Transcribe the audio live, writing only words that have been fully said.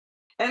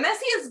And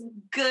messy is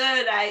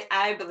good,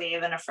 I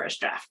believe, in a first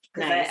draft.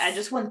 Because Nice. I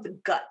just want the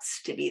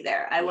guts to be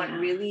there. I want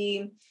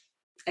really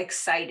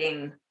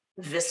exciting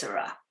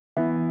viscera.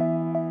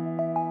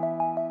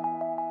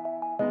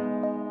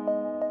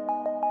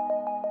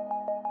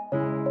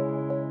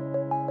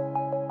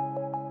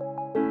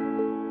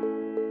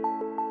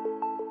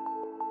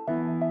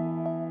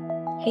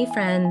 Hey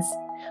friends,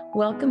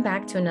 welcome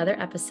back to another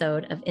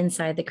episode of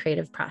Inside the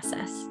Creative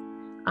Process.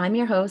 I'm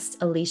your host,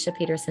 Alicia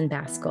Peterson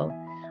Baskell.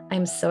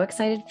 I'm so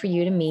excited for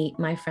you to meet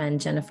my friend,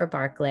 Jennifer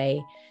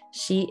Barclay.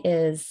 She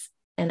is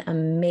an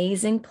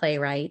amazing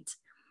playwright.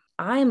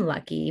 I'm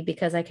lucky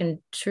because I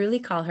can truly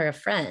call her a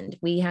friend.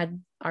 We had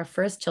our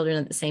first children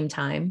at the same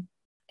time.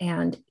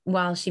 And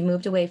while she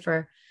moved away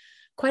for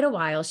quite a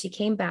while, she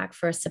came back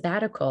for a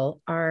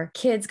sabbatical. Our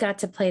kids got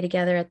to play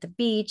together at the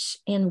beach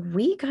and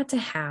we got to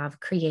have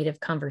creative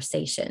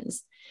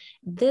conversations.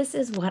 This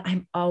is what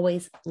I'm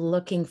always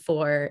looking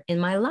for in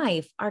my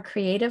life, are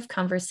creative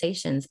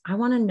conversations. I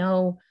want to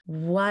know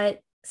what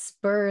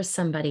spurs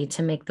somebody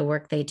to make the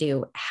work they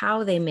do,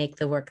 how they make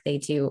the work they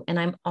do. And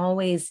I'm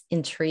always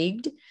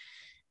intrigued.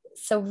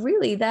 So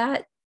really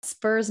that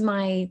spurs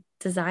my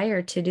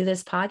desire to do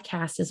this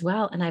podcast as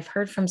well. And I've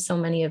heard from so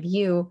many of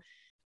you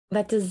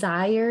that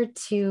desire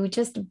to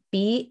just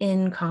be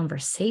in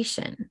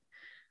conversation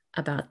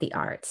about the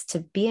arts, to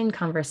be in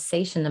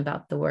conversation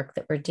about the work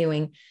that we're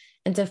doing,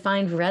 and to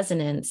find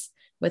resonance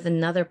with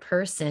another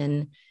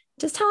person,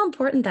 just how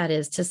important that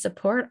is to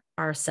support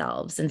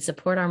ourselves and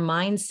support our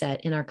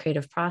mindset in our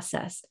creative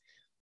process.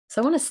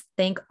 So I want to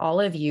thank all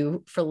of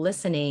you for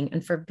listening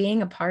and for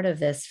being a part of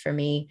this for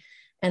me.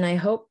 And I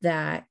hope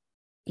that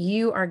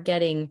you are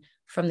getting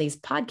from these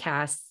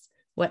podcasts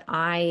what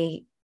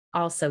I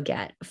also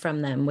get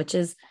from them, which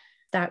is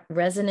that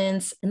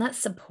resonance and that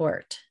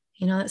support,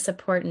 that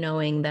support,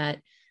 knowing that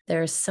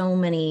there are so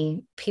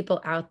many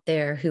people out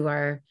there who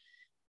are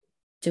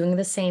doing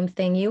the same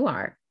thing you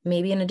are,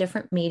 maybe in a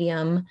different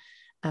medium,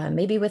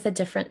 maybe with a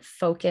different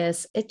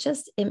focus. It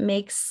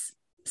makes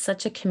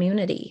such a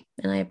community,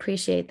 and I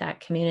appreciate that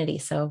community.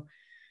 So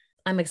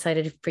I'm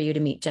excited for you to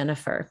meet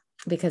Jennifer,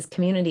 because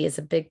community is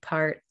a big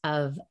part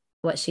of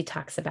what she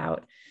talks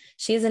about.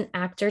 She is an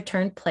actor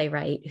turned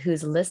playwright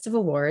whose list of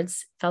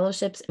awards,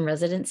 fellowships, and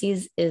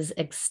residencies is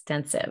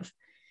extensive.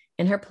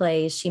 In her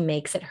plays, she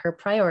makes it her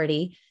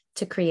priority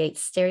to create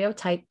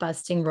stereotype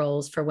busting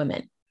roles for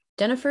women.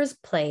 Jennifer's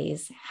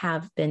plays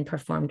have been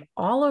performed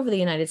all over the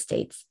United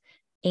States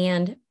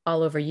and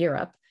all over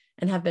Europe,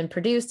 and have been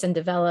produced and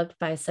developed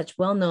by such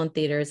well-known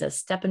theaters as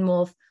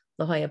Steppenwolf,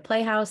 La Jolla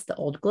Playhouse, the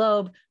Old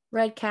Globe,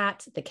 Red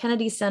Cat, the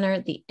Kennedy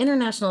Center, the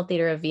International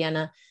Theater of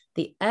Vienna,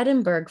 the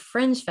Edinburgh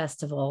Fringe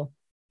Festival,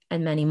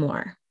 and many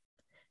more.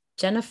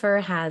 Jennifer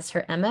has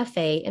her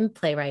MFA in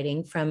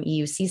playwriting from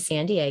UC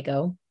San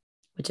Diego,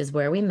 which is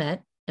where we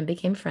met and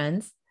became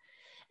friends.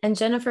 And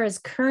Jennifer is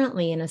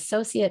currently an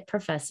associate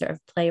professor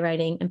of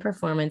playwriting and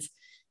performance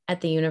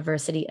at the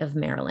University of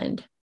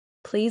Maryland.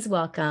 Please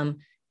welcome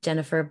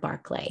Jennifer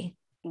Barclay.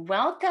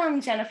 Welcome,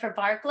 Jennifer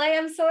Barclay.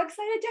 I'm so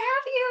excited to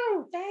have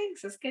you.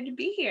 Thanks. It's good to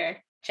be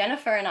here.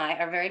 Jennifer and I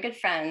are very good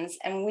friends,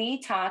 and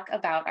we talk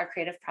about our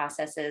creative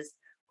processes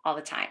all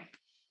the time.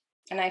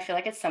 And I feel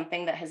like it's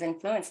something that has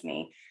influenced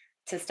me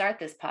to start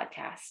this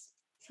podcast.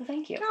 So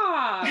thank you.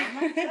 Oh,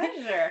 my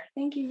pleasure.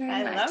 Thank you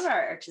very much. I love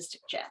our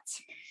artistic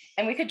chats.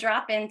 And we could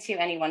drop into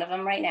any one of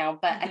them right now,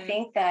 but I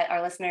think that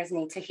our listeners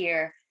need to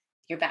hear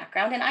your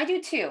background. And I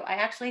do too. I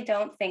actually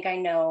don't think I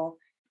know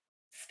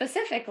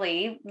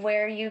specifically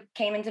where you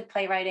came into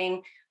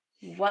playwriting,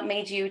 what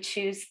made you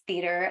choose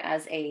theater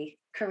as a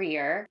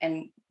career,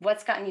 and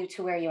what's gotten you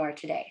to where you are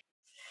today.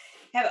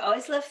 I've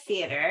always loved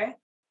theater.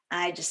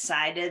 I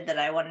decided that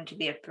I wanted to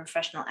be a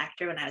professional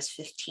actor when I was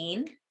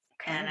 15. Okay.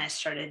 And I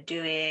started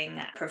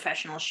doing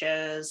professional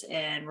shows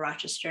in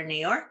Rochester, New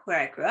York, where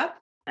I grew up.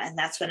 And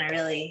that's when I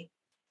really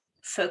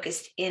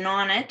focused in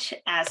on it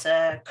as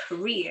a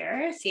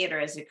career, theater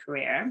as a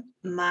career.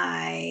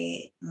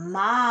 My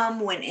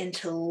mom went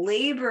into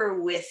labor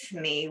with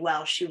me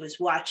while she was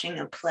watching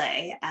a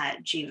play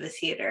at Jiva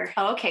Theater.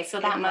 Oh, okay.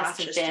 So that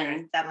must have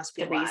been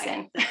the why.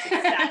 Reason. That's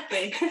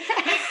exactly.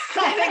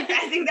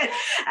 I think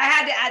that I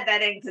had to add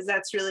that in because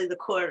that's really the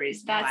core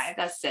reason why.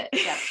 That's it.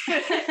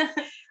 Yeah.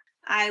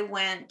 I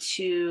went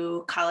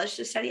to college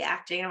to study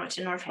acting. I went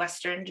to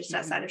Northwestern, just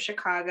outside of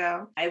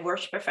Chicago. I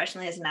worked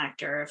professionally as an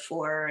actor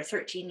for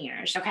 13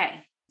 years.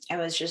 Okay. I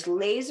was just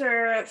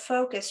laser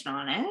focused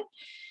on it.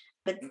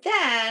 But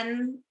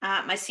then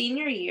my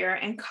senior year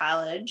in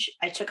college,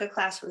 I took a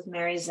class with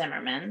Mary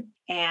Zimmerman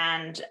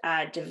and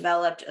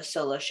developed a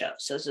solo show.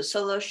 So it's a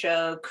solo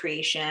show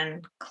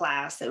creation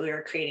class that we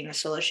were creating a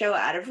solo show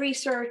out of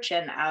research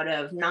and out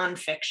of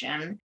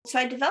nonfiction. So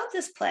I developed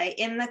this play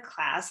in the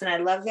class, and I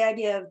love the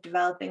idea of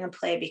developing a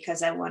play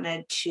because I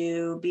wanted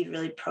to be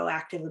really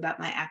proactive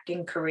about my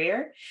acting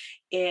career.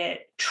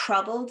 It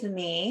troubled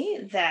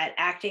me that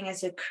acting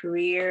as a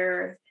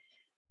career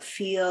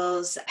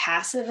feels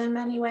passive in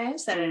many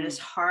ways, that it is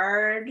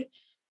hard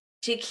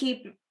to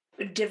keep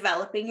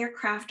developing your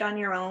craft on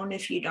your own.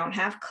 If you don't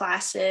have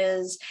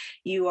classes,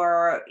 you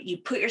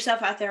put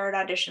yourself out there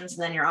at auditions, and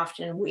then you're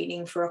often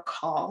waiting for a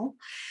call,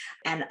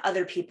 and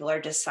other people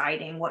are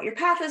deciding what your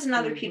path is, and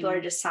other people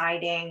are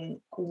deciding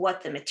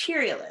what the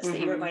material is that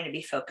you're going to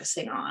be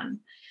focusing on.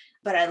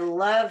 But I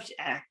loved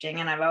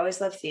acting, and I've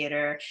always loved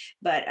theater.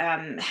 But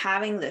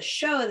having the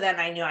show, then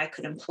I knew I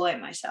could employ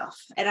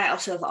myself. And I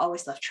also have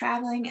always loved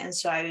traveling. And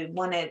so I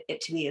wanted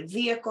it to be a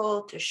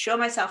vehicle to show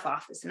myself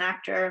off as an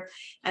actor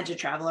and to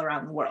travel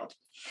around the world.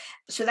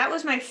 So that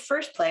was my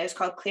first play. It's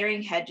called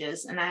Clearing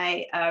Hedges. And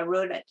I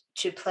wrote it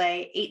to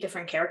play 8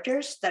 different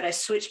characters that I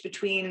switched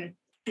between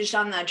just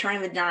on the turn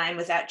of a dime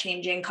without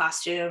changing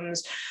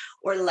costumes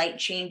or light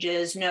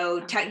changes, no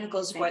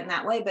technical support in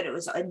that way, but it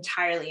was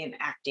entirely an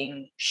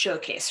acting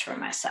showcase for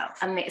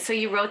myself. So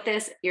you wrote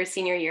this your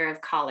senior year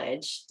of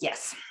college.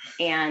 Yes.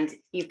 And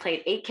you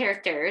played 8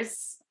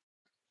 characters.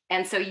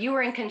 And so you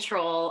were in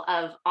control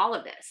of all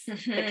of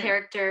this, the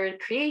character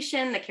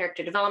creation, the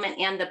character development,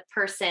 and the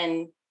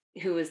person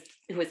who was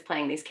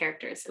playing these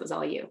characters. It was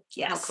all you.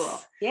 Yes. How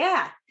cool.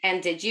 Yeah.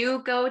 And did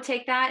you go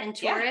take that and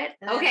tour it?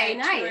 Okay,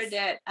 nice. I toured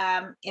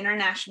it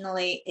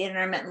internationally,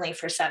 intermittently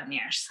for 7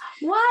 years.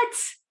 What?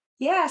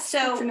 Yeah. So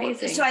that's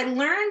amazing. So I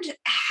learned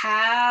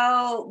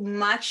how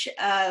much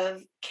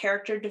of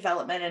character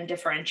development and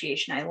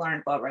differentiation I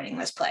learned while writing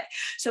this play.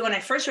 So when I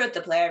first wrote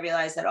the play, I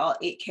realized that all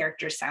 8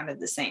 characters sounded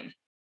the same.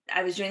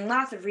 I was doing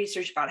lots of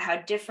research about how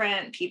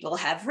different people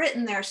have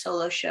written their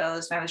solo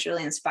shows. And I was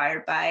really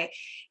inspired by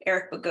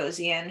Eric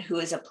Bogosian, who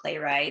is a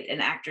playwright, an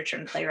actor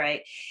turned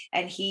playwright.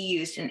 And he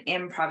used an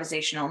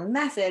improvisational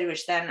method,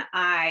 which then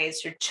I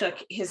sort of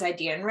took his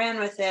idea and ran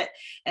with it.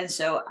 And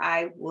so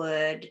I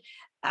would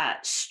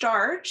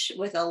start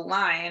with a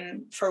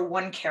line for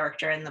one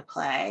character in the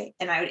play,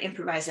 and I would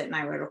improvise it and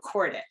I would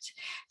record it.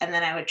 And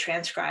then I would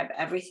transcribe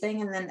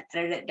everything and then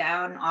edit it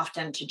down,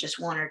 often to just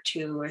 1 or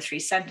 2 or 3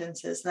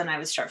 sentences. Then I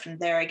would start from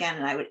there again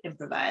and I would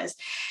improvise.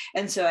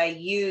 And so I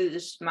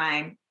used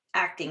my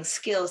acting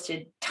skills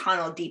to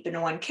tunnel deep into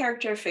one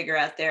character, figure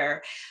out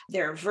their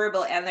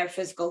verbal and their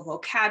physical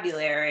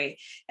vocabulary,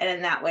 and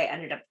in that way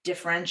ended up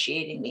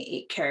differentiating the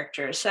 8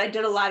 characters. So I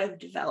did a lot of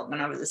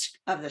development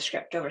of the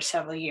script over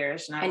several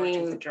years, and I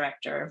worked with the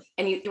director.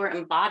 And you were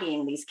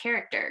embodying these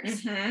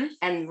characters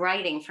and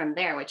writing from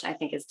there, which I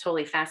think is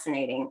totally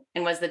fascinating.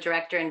 And was the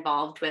director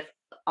involved with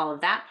all of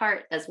that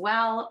part as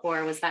well,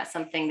 or was that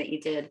something that you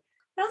did?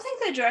 I don't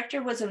think the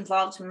director was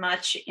involved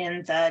much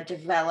in the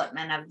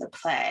development of the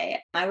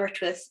play. I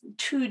worked with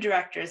 2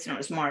 directors, and it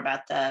was more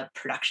about the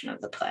production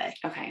of the play.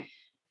 Okay.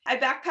 I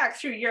backpacked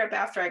through Europe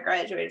after I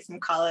graduated from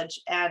college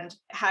and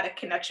had a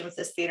connection with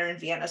this theater in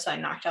Vienna. So I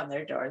knocked on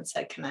their door and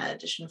said, "Can I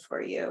audition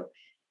for you?"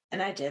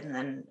 And I did. And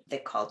then they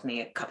called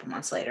me a couple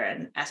months later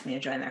and asked me to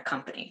join their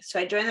company. So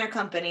I joined their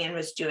company and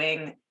was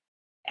doing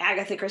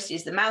Agatha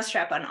Christie's The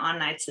Mousetrap on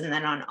nights, and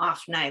then on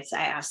off nights,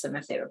 I asked them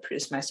if they would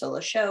produce my solo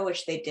show,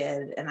 which they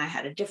did. And I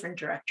had a different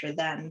director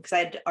then because I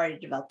had already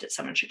developed it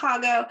some in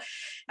Chicago.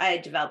 I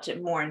had developed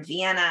it more in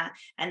Vienna.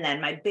 And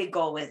then my big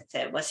goal with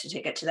it was to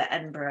take it to the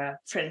Edinburgh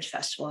Fringe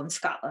Festival in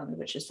Scotland,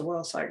 which is the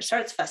world's largest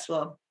arts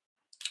festival.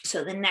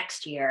 So the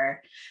next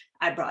year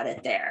I brought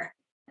it there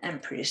and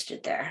produced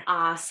it there.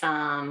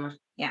 Awesome.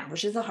 Yeah,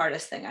 which is the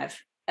hardest thing I've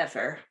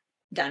ever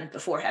done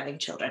before having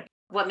children.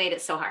 What made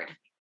it so hard?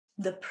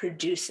 The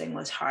producing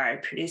was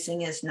hard.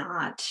 Producing is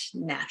not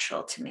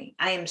natural to me.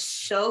 I am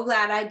so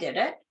glad I did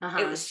it.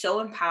 It was so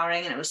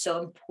empowering and it was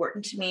so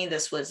important to me.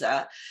 This was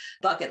a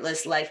bucket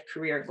list life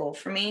career goal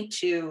for me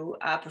to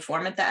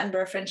perform at the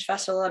Edinburgh Fringe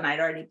Festival. And I'd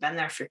already been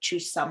there for 2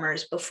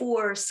 summers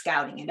before,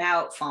 scouting it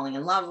out, falling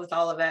in love with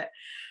all of it.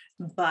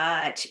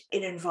 But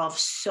it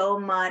involves so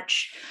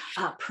much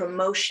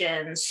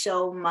promotion,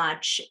 so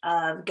much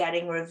of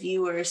getting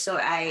reviewers. So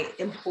I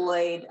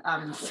employed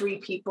 3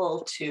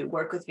 people to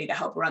work with me to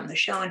help run the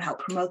show and help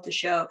promote the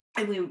show.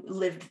 And we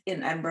lived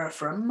in Edinburgh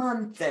for a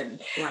month, and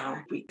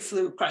we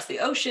flew across the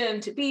ocean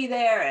to be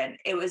there. And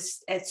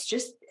it's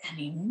just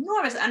an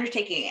enormous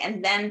undertaking.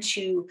 And then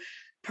to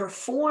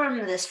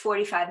perform this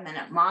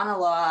 45-minute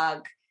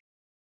monologue,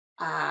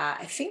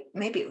 I think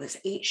maybe it was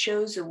 8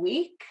 shows a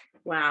week.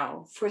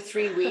 Wow. For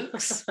 3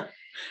 weeks.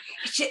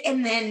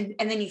 and then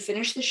you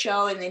finish the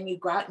show, and then you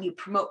go out and you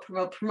promote,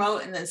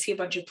 and then see a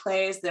bunch of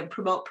plays, then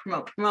promote,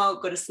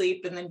 go to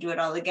sleep, and then do it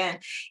all again.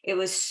 It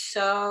was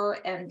so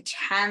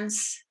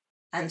intense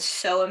and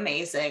so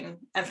amazing.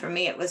 And for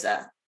me, it was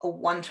a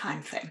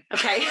one-time thing.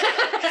 Okay.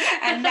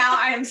 And now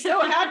I am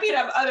so happy to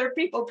have other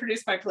people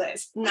produce my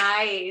plays.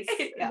 Nice.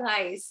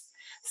 Nice.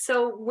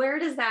 So where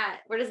does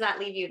that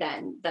leave you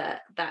then?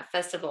 That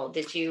festival,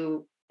 did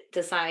you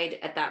decide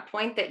at that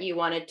point that you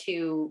wanted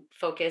to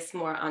focus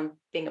more on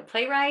being a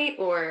playwright,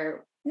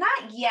 or?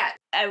 Not yet.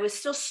 I was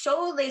still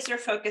so laser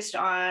focused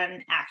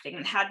on acting,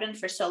 and had been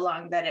for so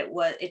long that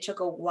it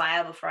took a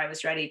while before I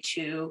was ready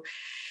to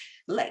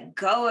let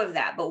go of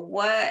that. But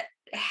what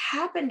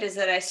happened is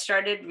that I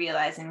started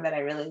realizing that I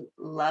really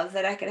love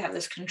that I could have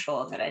this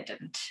control that I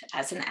didn't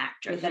as an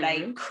actor, that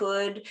I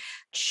could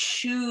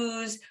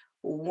choose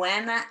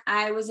when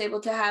I was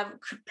able to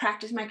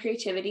practice my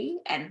creativity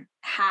and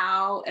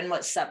how and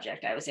what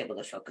subject I was able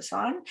to focus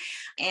on.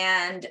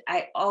 And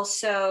I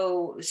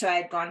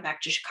had gone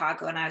back to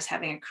Chicago and I was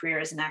having a career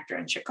as an actor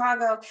in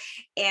Chicago.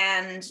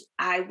 And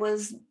I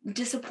was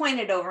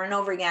disappointed over and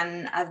over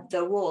again of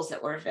the roles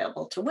that were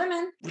available to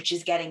women, which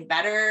is getting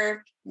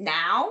better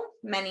now,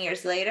 many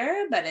years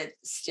later, but it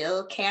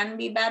still can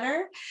be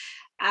better.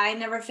 I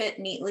never fit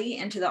neatly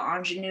into the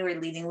ingenue or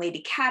leading lady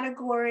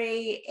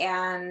category.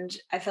 And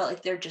I felt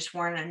like there just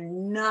weren't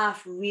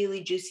enough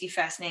really juicy,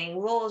 fascinating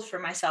roles for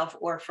myself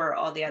or for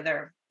all the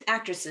other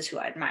actresses who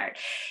I admired.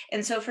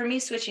 And so for me,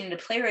 switching to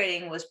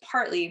playwriting was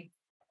partly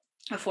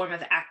a form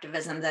of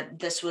activism, that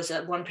this was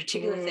one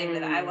particular thing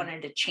that I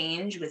wanted to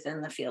change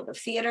within the field of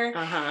theater.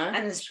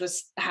 And this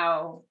was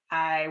how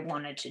I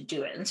wanted to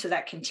do it. And so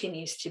that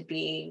continues to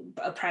be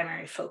a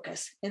primary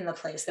focus in the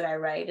plays that I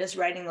write, is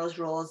writing those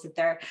roles that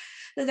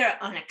they're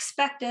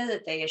unexpected,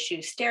 that they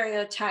eschew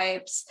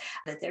stereotypes,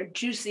 that they're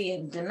juicy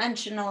and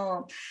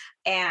dimensional.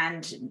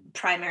 And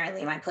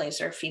primarily my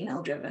plays are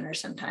female driven or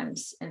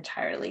sometimes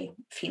entirely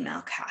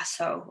female cast.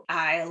 So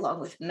I, along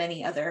with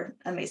many other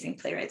amazing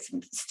playwrights,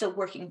 am still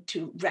working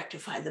to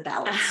rectify the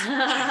balance.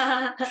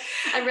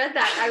 I read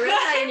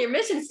that in your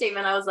mission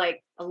statement. I was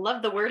like, I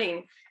love the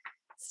wording.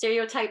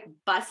 Stereotype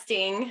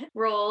busting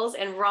roles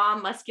and raw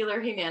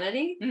muscular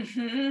humanity.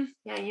 Mm-hmm.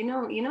 Yeah, you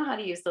know how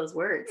to use those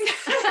words.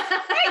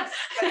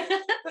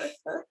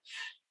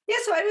 Yeah,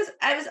 so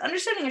I was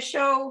understudying a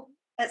show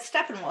at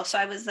Steppenwolf. So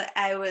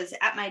I was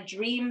at my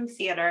dream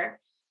theater.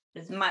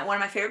 It's one of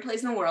my favorite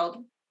plays in the world,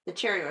 the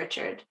Cherry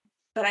Orchard.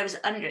 But I was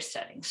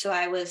understudying, so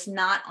I was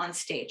not on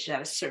stage. I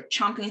was sort of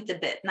chomping at the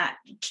bit, not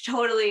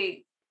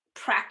totally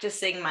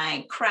practicing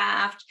my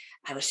craft.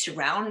 I was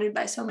surrounded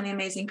by so many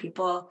amazing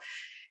people.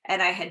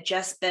 And I had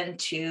just been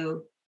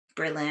to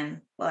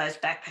Berlin while I was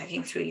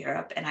backpacking through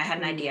Europe, and I had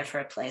an idea for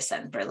a play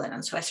set in Berlin.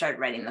 And so I started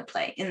writing the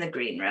play in the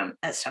green room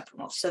at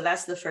Steppenwolf. So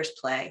that's the first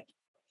play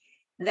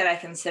that I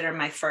consider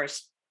my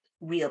first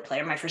real play,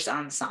 or my first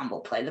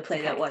ensemble play, the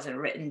play that wasn't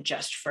written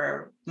just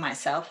for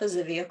myself as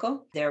a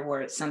vehicle. There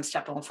were some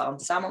Steppenwolf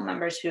ensemble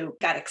members who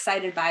got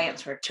excited by it and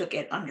sort of took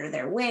it under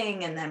their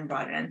wing and then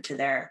brought it into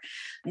their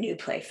new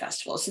play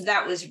festival. So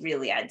that was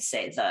really, I'd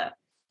say, the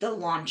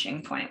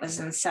launching point. Was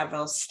in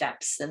several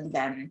steps. And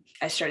then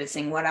I started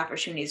seeing what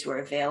opportunities were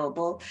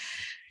available,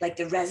 like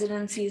the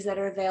residencies that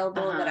are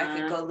available, that I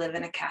could go live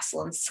in a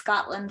castle in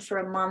Scotland for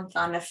a month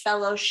on a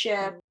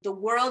fellowship. The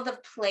world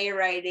of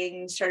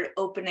playwriting started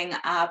opening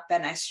up,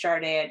 and I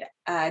started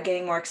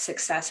getting more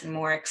success and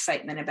more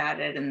excitement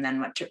about it, and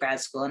then went to grad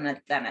school. And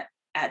then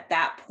at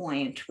that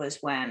point was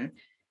when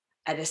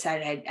I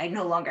decided I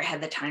no longer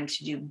had the time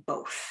to do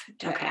both,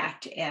 to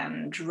act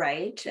and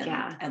write,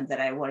 and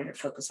that I wanted to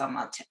focus on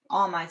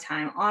all my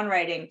time on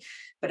writing,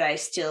 but I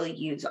still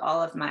use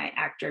all of my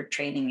actor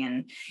training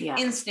and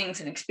instincts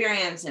and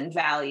experience and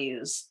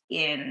values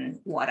in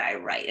what I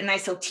write. And I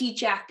still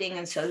teach acting,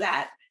 and so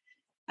that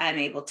I'm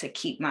able to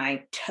keep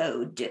my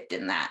toe dipped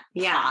in that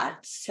pot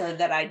so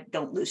that I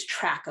don't lose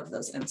track of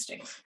those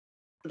instincts.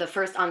 The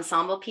first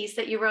ensemble piece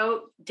that you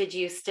wrote, did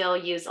you still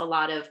use a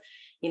lot of,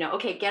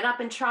 okay, get up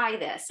and try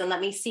this and let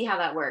me see how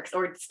that works,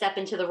 or step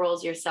into the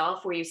roles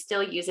yourself? Were you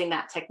still using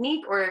that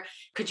technique, or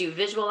could you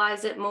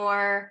visualize it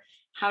more?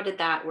 How did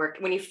that work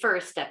when you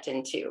first stepped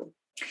into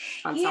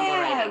ensemble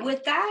writing?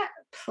 With that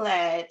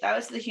play, that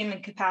was The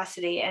Human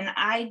Capacity. And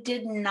I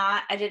did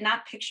not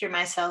picture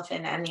myself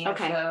in any of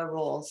the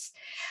roles.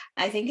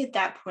 I think at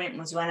that point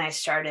was when I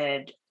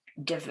started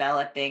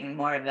developing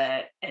more of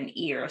an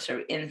ear, sort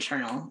of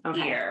internal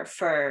ear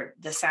for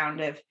the sound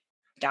of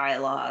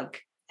dialogue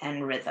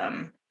and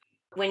rhythm.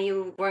 When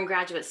you were in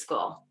graduate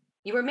school,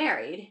 you were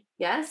married,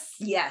 yes?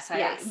 Yes.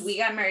 We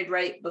got married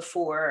right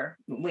before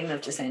we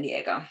moved to San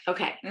Diego.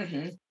 Okay.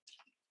 Mm-hmm.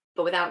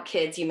 But without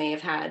kids, you may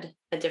have had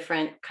a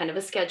different kind of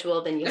a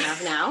schedule than you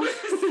have now.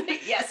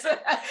 Yes.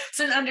 It's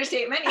an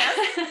understatement.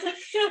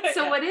 Yes.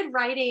 So what did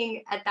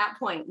writing at that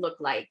point look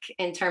like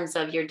in terms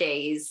of your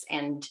days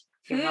and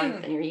your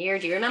month and your year?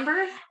 Do you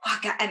remember? Oh,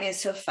 God, I mean,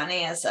 it's so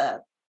funny as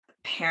a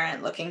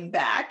parent looking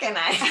back, and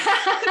I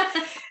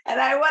and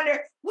I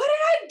wonder, what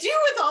did I do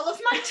with all of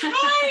my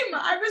time?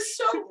 I was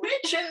so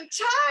rich in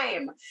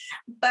time.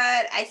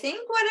 But I think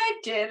what I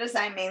did is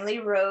I mainly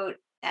wrote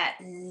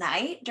at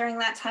night during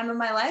that time of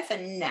my life,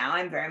 and now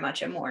I'm very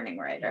much a morning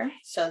writer.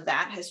 So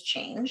that has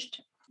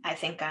changed. I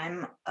think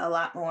I'm a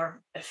lot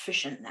more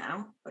efficient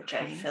now, which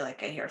I feel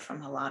like I hear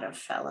from a lot of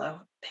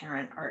fellow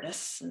parent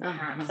artists and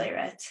parent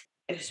playwrights.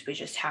 We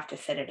just have to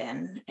fit it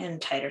in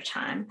tighter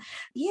time.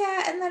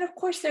 Yeah. And then of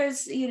course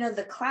there's,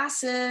 the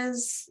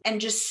classes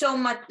and just so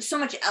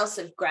much else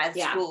of grad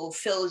school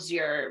fills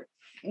your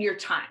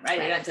time, right?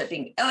 It ends up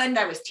being, and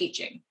I was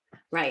teaching.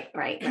 Right.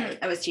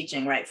 I was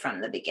teaching right from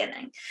the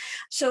beginning.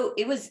 So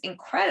it was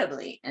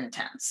incredibly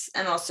intense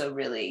and also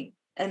really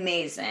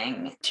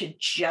amazing to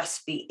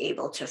just be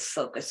able to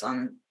focus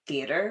on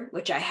theater,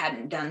 which I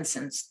hadn't done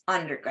since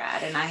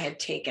undergrad. And I had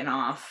taken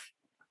off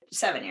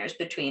 7 years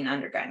between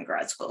undergrad and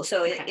grad school.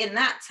 So in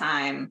that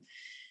time,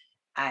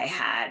 I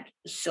had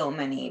so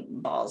many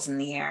balls in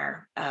the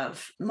air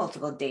of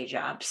multiple day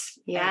jobs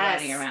and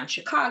running around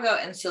Chicago.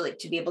 And so like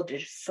to be able to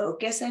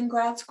focus in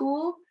grad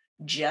school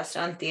just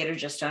on theater,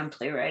 just on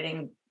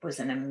playwriting was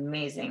an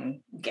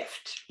amazing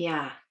gift.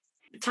 Yeah.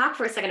 Talk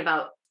for a second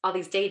about all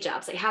these day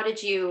jobs. Like how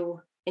did you,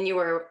 and you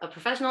were a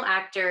professional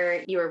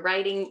actor, you were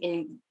writing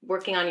and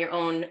working on your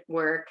own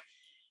work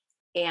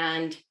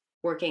and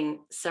working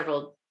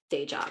several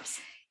day jobs.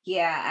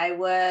 Yeah, I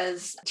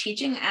was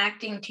teaching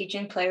acting,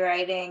 teaching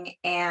playwriting,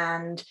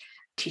 and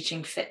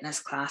teaching fitness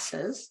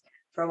classes.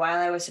 For a while,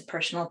 I was a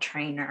personal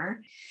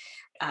trainer.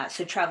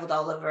 So traveled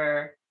all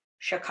over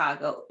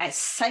Chicago. I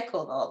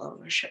cycled all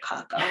over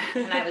Chicago.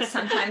 And I would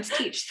sometimes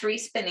teach 3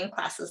 spinning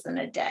classes in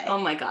a day. Oh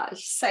my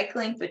gosh.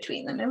 Cycling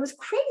between them. It was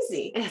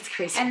crazy. It's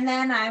crazy. And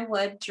then I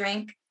would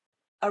drink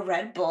a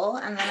Red Bull,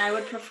 and then I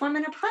would perform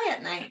in a play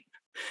at night.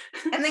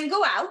 And then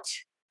go out.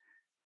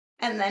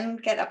 And then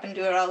get up and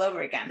do it all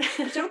over again.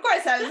 Which of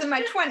course I was in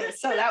my 20s,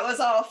 so that was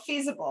all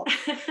feasible.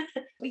 But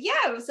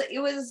yeah,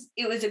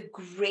 it was a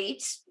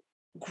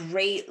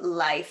great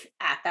life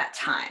at that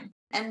time.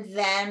 And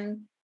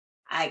then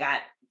I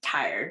got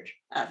tired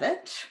of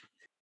it.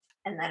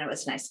 And then it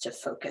was nice to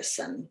focus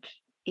and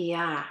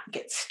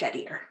get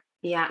steadier.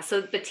 Yeah.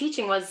 So the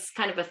teaching was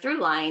kind of a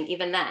through line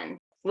even then.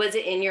 Was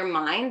it in your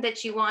mind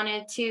that you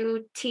wanted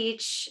to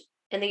teach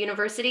in the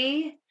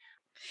university?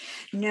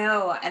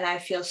 No, and I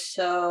feel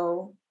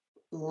so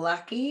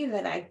lucky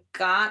that I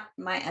got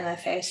my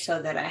MFA so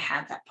that I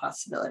had that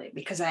possibility,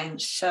 because I am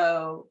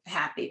so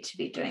happy to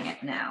be doing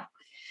it now.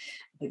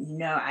 But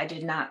no, I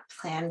did not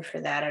plan for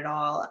that at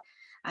all.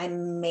 I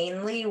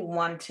mainly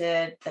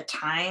wanted the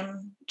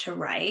time to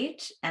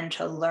write and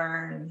to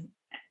learn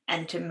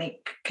and to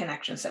make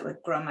connections that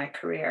would grow my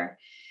career.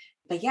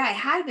 But yeah, I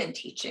had been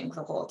teaching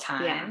the whole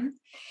time.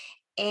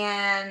 Yeah.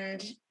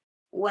 And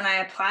when I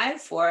applied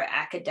for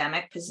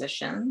academic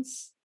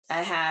positions,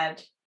 I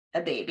had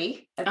a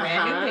baby, a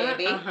brand new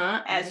baby,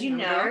 as you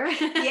know.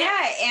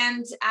 Yeah.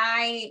 And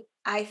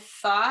I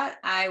thought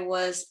I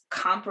was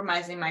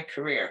compromising my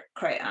career,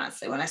 quite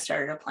honestly, when I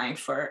started applying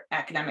for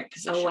academic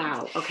positions. Oh,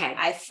 wow. Okay.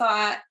 I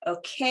thought,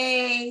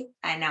 okay,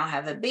 I now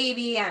have a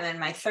baby. I'm in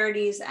my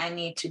 30s. I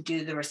need to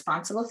do the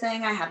responsible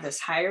thing. I have this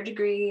higher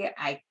degree.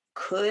 I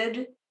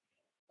could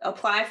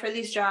apply for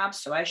these jobs,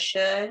 so I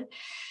should.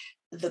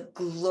 The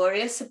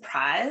glorious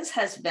surprise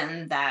has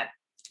been that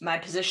my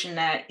position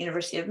at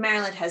University of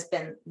Maryland has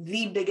been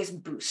the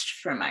biggest boost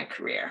for my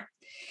career.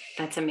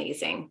 That's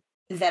amazing.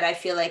 That I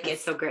feel like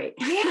it's so great.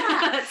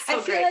 Yeah. So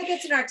I feel like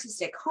it's an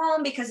artistic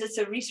home because it's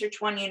a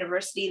Research One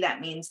university. That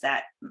means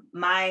that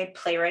my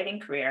playwriting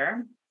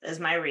career is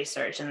my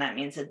research. And that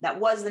means that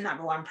was the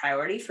number one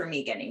priority for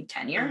me getting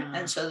tenure.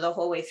 And so the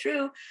whole way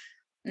through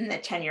in the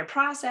tenure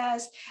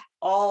process,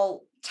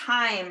 all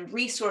time,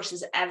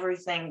 resources,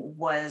 everything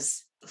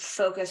was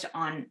focused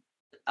on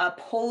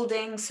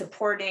upholding,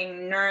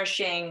 supporting,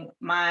 nourishing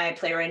my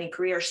playwriting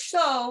career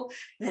so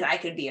that I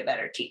could be a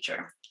better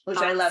teacher, which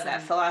I love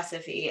that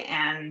philosophy.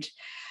 And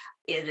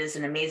it is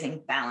an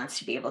amazing balance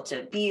to be able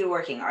to be a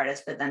working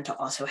artist, but then to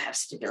also have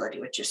stability,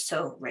 which is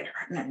so rare.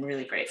 And I'm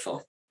really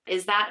grateful.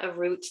 Is that a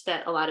route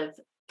that a lot of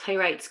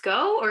playwrights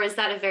go, or is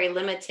that a very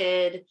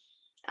limited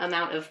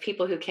amount of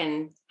people who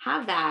can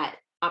have that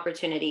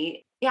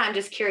opportunity? Yeah, I'm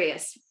just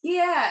curious.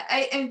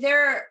 Yeah, and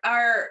there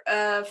are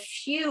a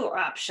few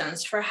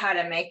options for how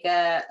to make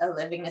a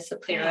living as a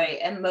playwright,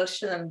 and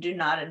most of them do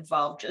not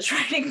involve just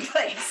writing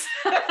plays.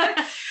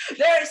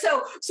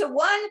 So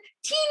one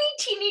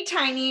teeny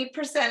tiny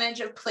percentage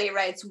of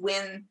playwrights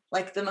win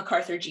like the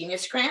MacArthur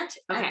Genius Grant,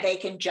 and they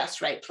can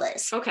just write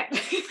plays. Okay.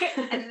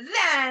 And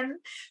then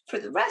for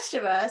the rest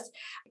of us,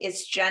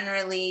 it's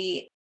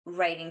generally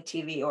writing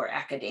TV or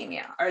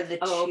academia are the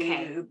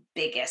two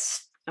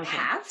biggest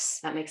paths.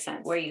 That makes sense.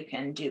 Where you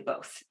can do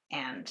both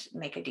and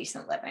make a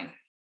decent living.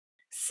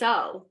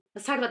 So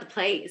let's talk about the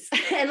plays.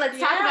 And let's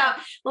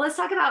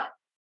talk about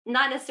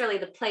not necessarily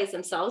the plays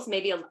themselves.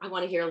 Maybe I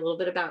want to hear a little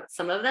bit about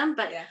some of them,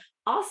 but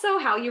also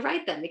how you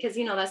write them, because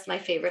that's my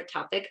favorite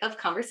topic of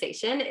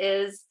conversation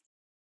is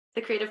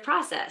the creative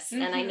process.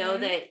 And I know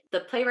that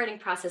the playwriting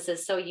process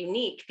is so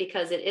unique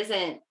because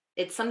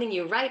it's something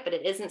you write, but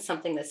it isn't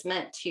something that's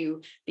meant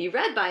to be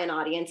read by an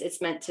audience.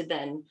 It's meant to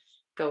then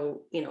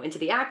go, into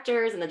the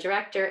actors and the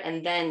director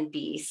and then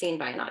be seen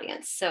by an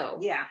audience.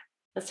 So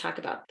let's talk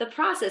about the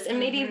process. And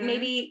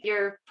maybe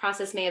your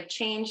process may have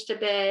changed a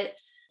bit.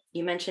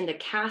 You mentioned a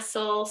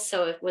castle.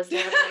 So was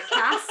there a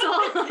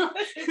castle?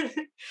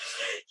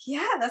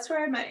 Yeah, that's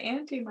where I met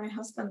Andy. My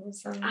husband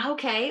was in.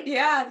 Okay.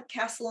 Yeah, the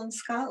castle in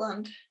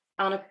Scotland.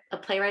 On a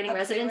playwriting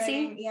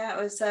residency? Yeah,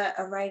 it was a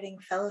writing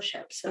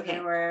fellowship. So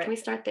there were... Can we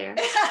start there?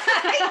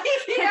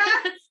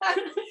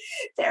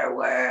 There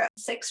were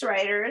 6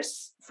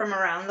 writers from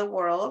around the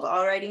world,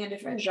 all writing in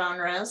different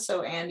genres.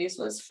 So Andy's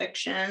was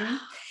fiction.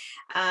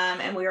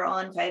 And we were all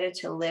invited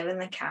to live in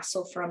the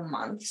castle for a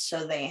month.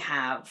 So they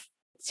have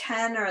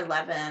 10 or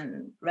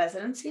 11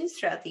 residencies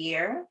throughout the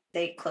year.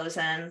 They close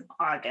in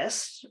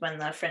August when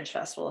the Fringe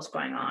Festival is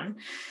going on.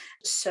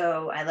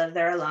 So I lived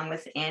there along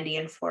with Andy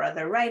and 4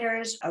 other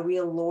writers. A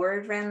real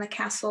lord ran the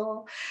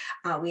castle.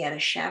 We had a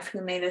chef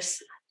who made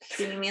us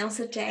 3 meals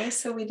a day,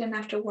 so we didn't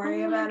have to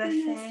worry about a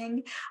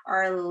thing.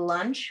 Our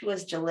lunch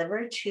was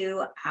delivered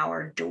to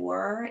our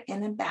door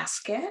in a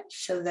basket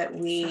so that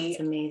we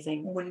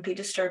wouldn't be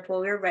disturbed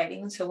while we were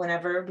writing. So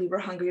whenever we were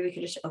hungry, we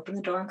could just open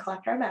the door and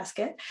collect our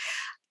basket.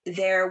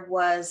 There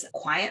was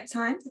quiet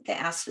time that they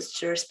asked us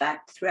to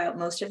respect throughout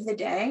most of the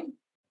day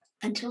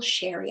until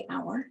sherry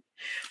hour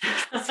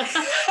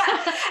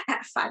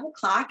at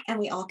 5:00, and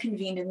we all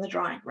convened in the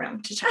drawing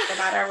room to talk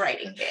about our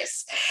writing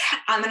days.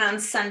 And on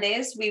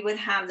Sundays, we would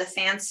have the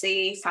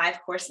fancy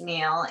 5-course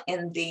meal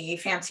in the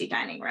fancy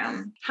dining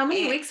room. How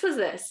many weeks was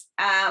this?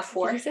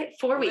 4. Did you say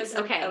 4 weeks?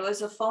 Okay. It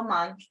was a full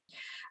month.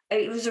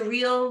 It was a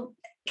real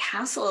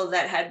castle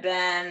that had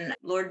been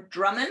Lord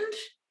Drummond,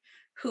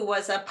 who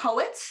was a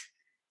poet,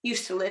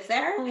 used to live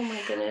there. Oh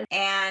my goodness.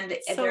 And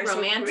so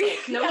romantic.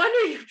 No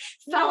wonder you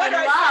fell in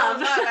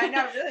love. I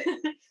know,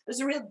 really.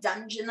 There's a real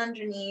dungeon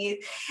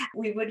underneath.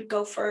 We would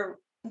go for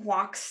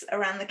walks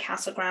around the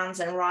castle grounds,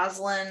 and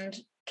Rosalind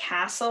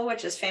Castle,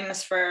 which is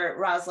famous for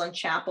Rosalind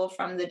Chapel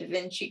from the Da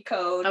Vinci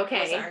Code,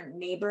 was our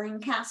neighboring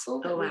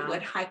castle that we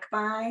would hike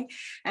by.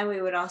 And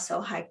we would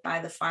also hike by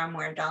the farm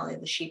where Dolly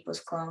the sheep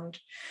was cloned,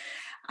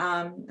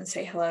 and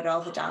say hello to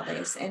all the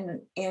Dollys.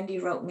 And Andy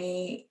wrote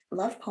me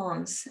love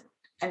poems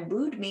and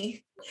wooed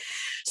me.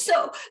 So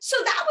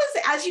that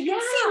was, as you can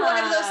see,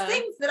 one of those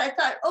things that I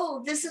thought,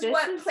 oh, this is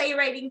what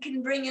playwriting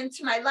can bring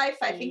into my life.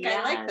 I think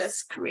I like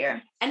this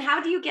career. And how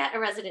do you get a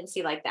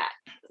residency like that?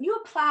 You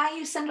apply,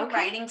 you send a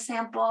writing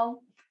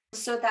sample.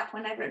 So at that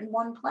point, I'd written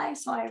 1 play.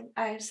 So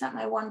I sent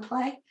my 1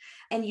 play,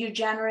 and you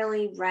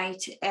generally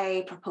write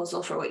a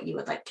proposal for what you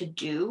would like to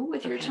do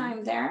with your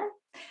time there.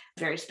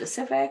 Very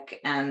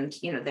specific, and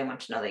they want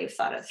to know that you've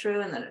thought it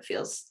through and that it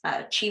feels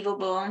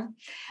achievable.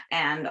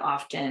 And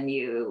often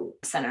you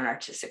send an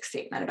artistic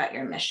statement about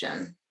your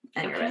mission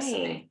and your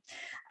resume.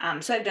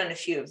 So I've done a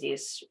few of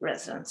these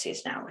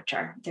residencies now,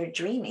 they're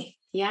dreamy.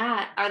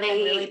 Yeah. Are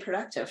they really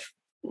productive?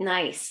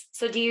 Nice.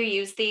 So do you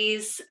use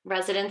these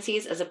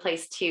residencies as a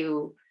place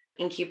to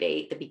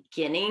incubate the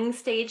beginning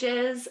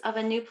stages of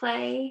a new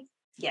play?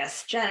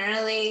 Yes,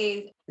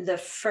 generally the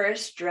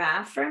first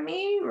draft for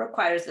me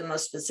requires the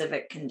most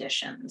specific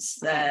conditions.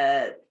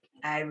 That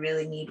I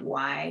really need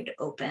wide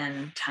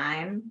open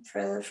time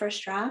for the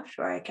first draft,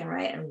 where I can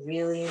write in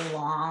really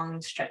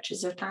long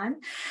stretches of time.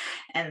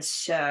 And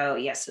so,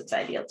 yes, it's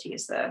ideal to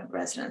use the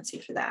residency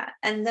for that.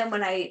 And then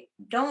when I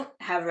don't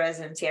have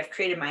residency, I've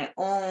created my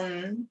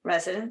own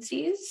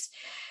residencies,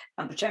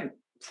 which I'm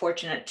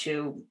fortunate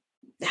to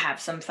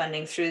have some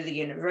funding through the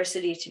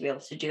university to be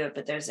able to do it.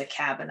 But there's a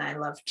cabin I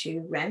love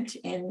to rent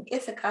in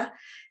Ithaca,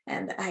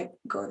 and I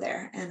go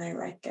there and I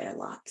write there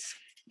lots.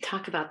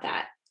 Talk about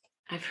that.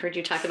 I've heard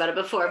you talk about it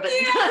before, but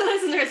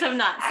listeners have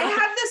not. So. I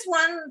have this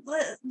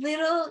one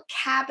little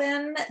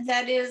cabin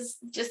that is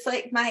just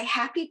like my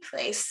happy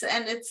place,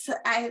 and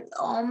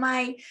all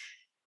my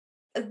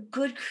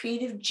good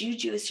creative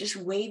juju is just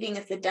waiting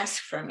at the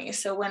desk for me.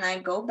 So when I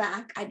go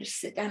back, I just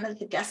sit down at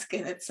the desk,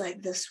 and it's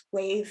like this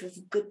wave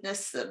of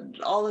goodness and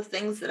all the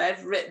things that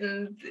I've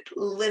written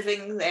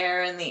living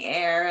there in the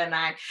air. And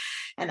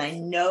I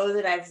know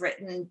that I've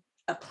written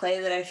a play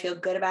that I feel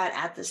good about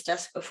at this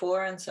desk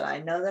before. And so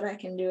I know that I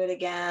can do it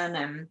again.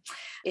 And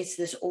it's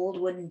this old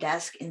wooden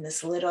desk in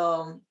this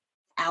little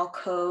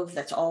alcove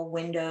that's all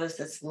windows,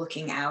 that's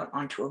looking out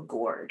onto a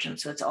gorge. And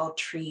so it's all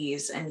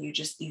trees, and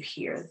you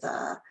hear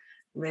the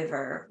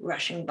river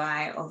rushing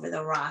by over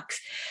the rocks.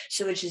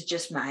 So which is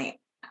just my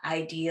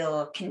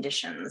ideal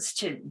conditions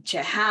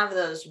to have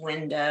those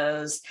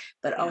windows,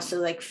 but also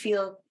like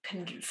feel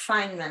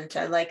confinement.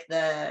 I like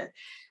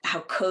how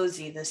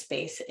cozy the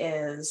space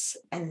is.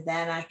 And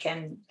then I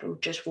can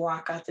just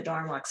walk out the door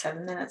and walk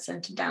 7 minutes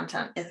into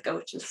downtown Ithaca,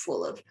 which is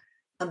full of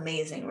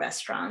amazing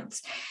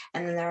restaurants.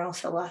 And then there are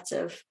also lots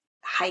of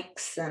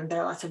hikes, and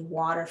there are lots of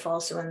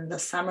waterfalls. So in the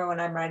summer when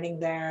I'm writing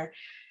there,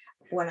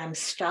 when I'm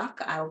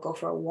stuck, I'll go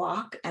for a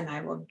walk and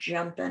I will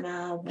jump in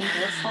a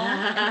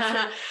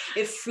waterfall.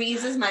 It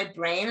freezes my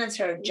brain and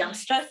sort of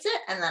jumpstarts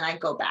it, and then I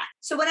go back.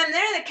 So when I'm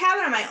there in the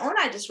cabin on my own,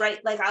 I just write.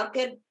 Like I'll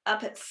get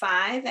up at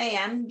 5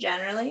 a.m.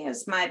 generally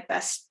is my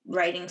best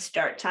writing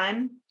start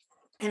time.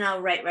 And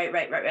I'll write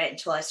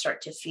until I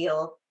start to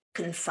feel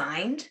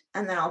confined.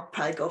 And then I'll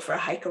probably go for a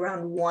hike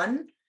around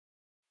 1.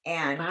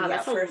 And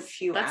for a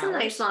few hours. That's a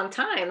nice long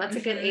time. That's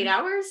a good 8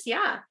 hours.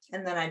 Yeah.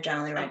 And then I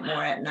generally write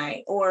more at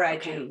night, or I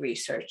do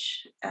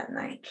research at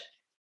night.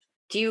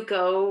 Do you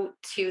go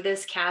to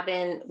this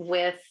cabin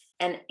with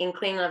an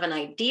inkling of an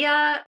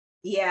idea?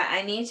 Yeah,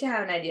 I need to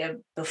have an idea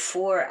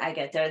before I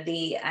get there.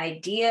 The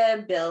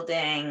idea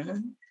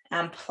building,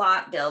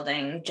 plot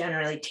building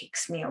generally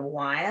takes me a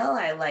while.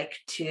 I like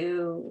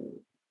to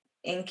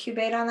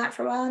incubate on that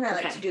for a while, and I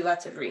like to do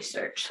lots of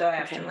research. So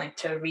I often like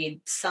to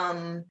read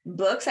some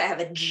books. I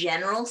have a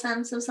general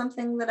sense of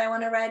something that I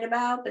want to write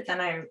about, but then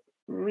I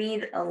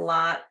read a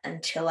lot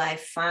until I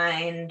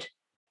find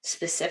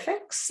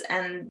specifics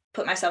and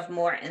put myself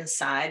more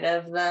inside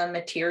of the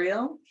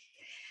material.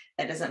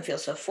 That doesn't feel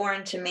so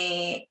foreign to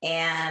me.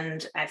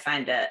 And I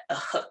find a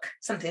hook,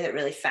 something that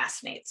really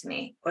fascinates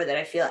me or that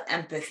I feel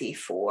empathy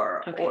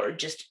for or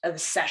just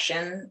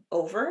obsession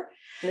over.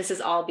 And this is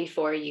all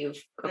before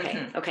you've,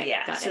 okay.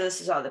 Yeah. Got so it.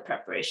 This is all the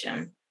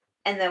preparation.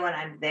 And then when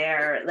I'm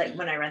there, like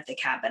when I rent the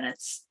cabin,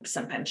 it's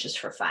sometimes just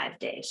for 5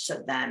 days.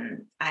 So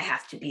then I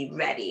have to be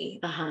ready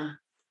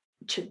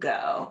to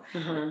go.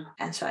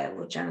 And so I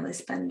will generally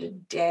spend a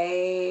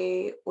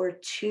day or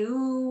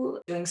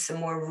two doing some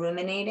more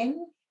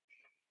ruminating.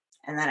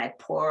 And then I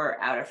pour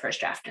out a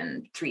first draft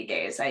in 3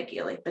 days,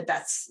 ideally. But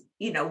that's,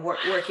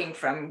 working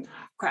from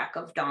crack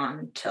of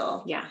dawn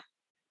till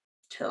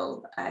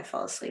I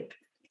fall asleep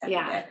every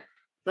day.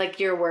 Like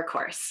your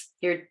workhorse.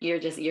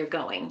 You're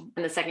going.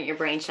 And the second your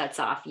brain shuts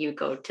off, you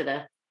go to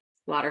the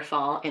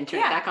waterfall and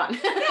turn it back on.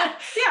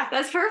 Yeah.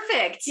 That's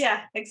perfect.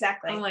 Yeah,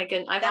 exactly. Oh my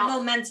goodness. That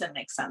momentum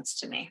makes sense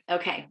to me.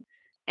 Okay.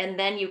 And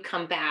then you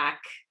come back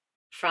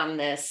from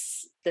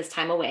this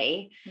time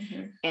away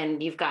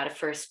and you've got a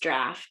first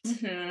draft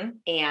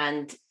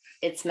and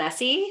it's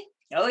messy.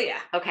 Oh yeah.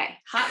 Okay.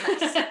 Hot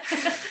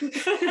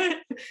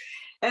mess.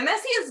 And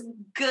messy is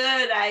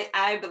good,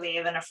 I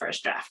believe, in a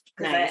first draft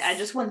because I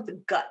just want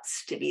the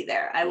guts to be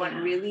there. I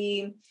want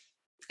really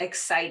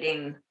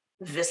exciting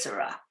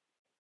viscera.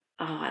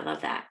 Oh, I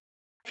love that.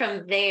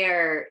 From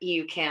there,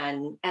 you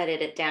can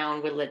edit it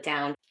down, whittle it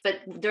down.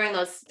 But during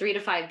those 3 to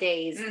 5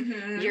 days,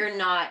 you're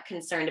not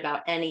concerned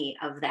about any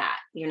of that.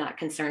 You're not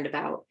concerned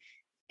about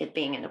it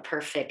being in a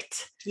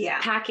perfect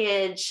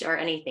package or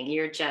anything.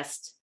 You're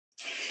just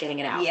getting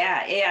it out.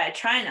 Yeah. I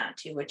try not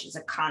to, which is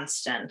a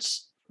constant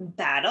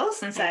battle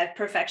since I have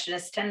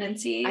perfectionist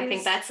tendencies. I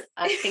think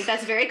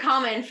that's very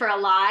common for a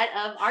lot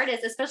of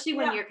artists, especially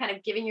when you're kind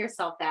of giving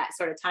yourself that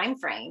sort of time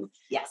frame.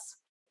 Yes.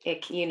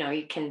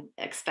 You can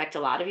expect a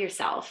lot of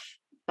yourself,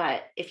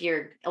 but if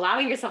you're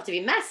allowing yourself to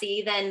be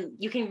messy, then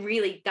you can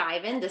really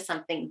dive into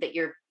something that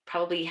you're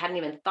probably hadn't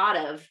even thought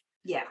of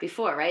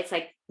before, right? It's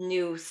like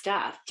new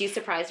stuff. Do you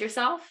surprise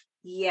yourself?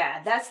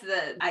 Yeah, that's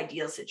the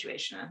ideal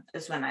situation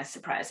is when I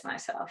surprise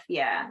myself.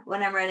 Yeah,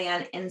 when I'm writing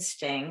on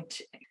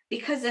instinct,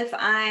 because if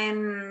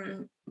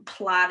I'm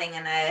plotting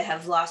and I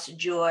have lost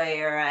joy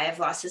or I have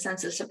lost a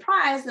sense of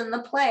surprise, then the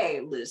play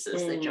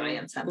loses the joy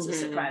and sense of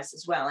surprise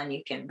as well. And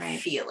you can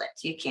feel it.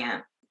 You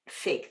can't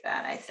fake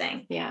that, I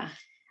think. Yeah.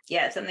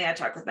 Yeah, it's something I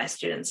talk with my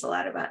students a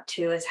lot about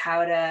too, is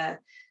how to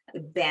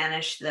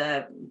banish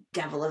the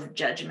devil of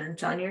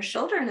judgment on your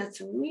shoulder. And it's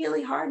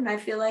really hard. And I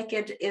feel like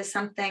it is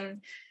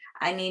something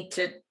I need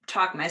to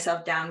talk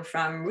myself down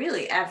from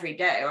really every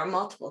day or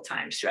multiple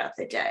times throughout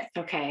the day.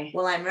 Okay.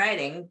 While I'm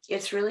writing,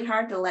 it's really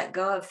hard to let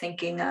go of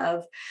thinking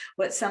of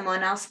what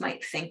someone else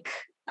might think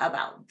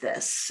about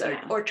this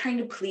or trying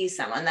to please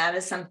someone. That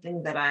is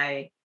something that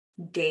I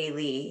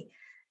daily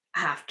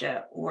have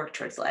to work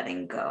towards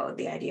letting go,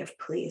 the idea of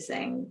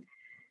pleasing.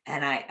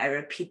 And I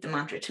repeat the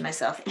mantra to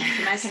myself and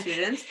to my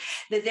students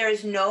that there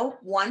is no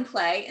one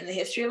play in the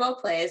history of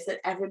all plays that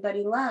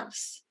everybody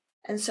loves.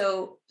 And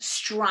so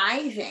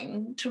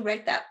striving to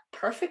write that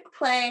perfect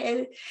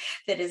play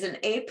that is an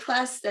A+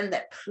 and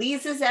that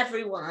pleases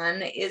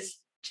everyone is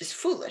just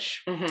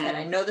foolish. And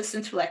I know this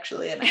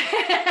intellectually. And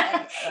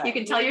you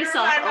can tell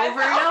yourself over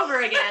and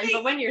over again,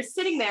 but when you're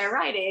sitting there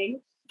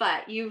writing,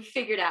 but you've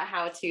figured out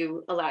how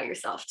to allow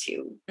yourself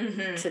to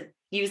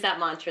use that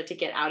mantra to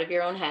get out of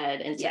your own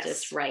head and to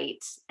just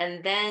write.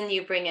 And then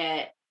you bring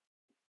it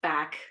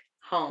back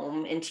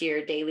home into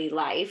your daily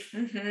life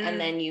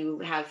and then you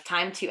have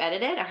time to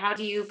edit it, or how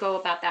do you go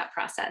about that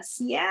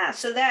process?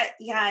 So that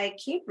I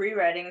keep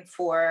rewriting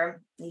for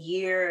a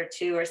year or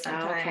two or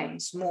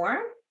sometimes more.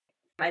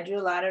 I do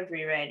a lot of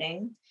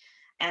rewriting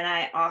and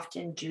I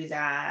often do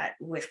that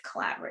with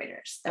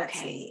collaborators. That's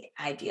the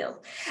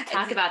ideal.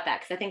 Talk about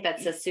that, because I think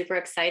that's a super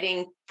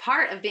exciting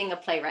part of being a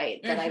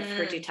playwright that I've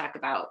heard you talk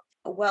about.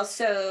 Well,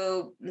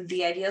 so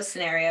the ideal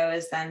scenario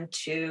is then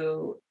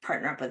to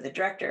partner up with a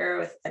director,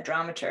 with a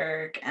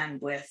dramaturg,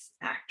 and with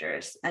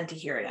actors, and to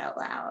hear it out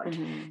loud,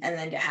 and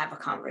then to have a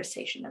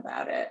conversation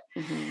about it.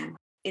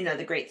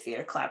 The great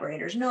theater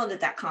collaborators know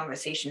that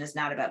conversation is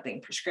not about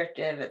being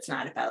prescriptive. It's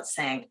not about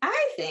saying,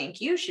 I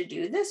think you should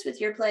do this with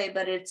your play,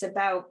 but it's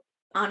about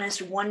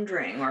honest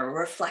wondering or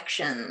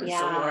reflections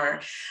or,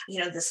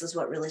 this is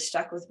what really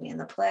stuck with me in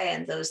the play.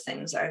 And those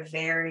things are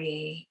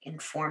very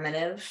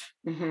informative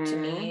to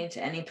me,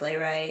 to any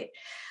playwright.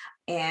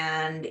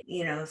 And,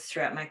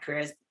 throughout my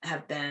career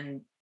have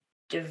been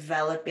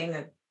developing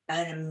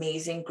an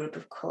amazing group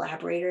of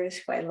collaborators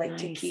who I like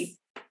to keep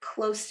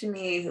close to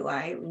me, who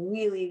I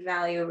really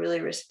value,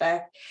 really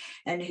respect,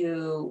 and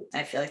who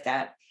I feel like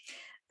that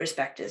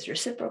respect is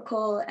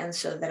reciprocal, and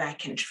so that I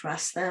can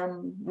trust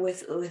them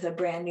with a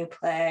brand new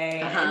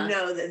play and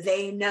know that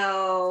they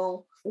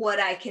know what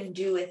I can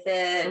do with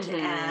it,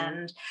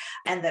 and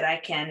that I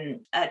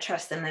can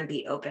trust them and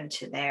be open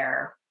to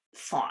their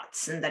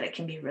thoughts, and that it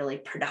can be really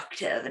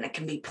productive, and it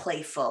can be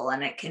playful,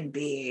 and it can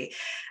be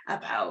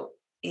about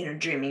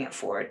dreaming it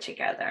forward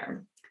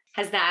together.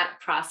 Has that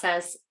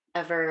process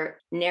ever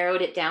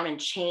narrowed it down and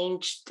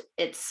changed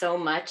it so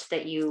much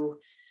that you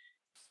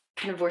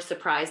kind of were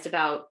surprised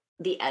about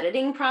the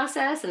editing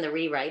process and the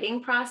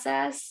rewriting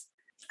process?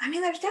 I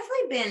mean, there's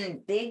definitely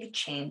been big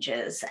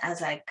changes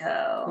as I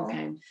go.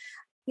 Okay.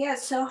 Yeah,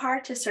 it's so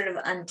hard to sort of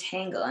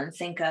untangle and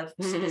think of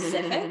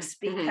specifics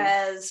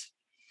because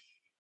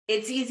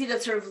it's easy to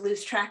sort of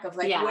lose track of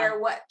like where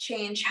what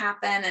change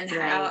happened and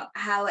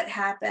how it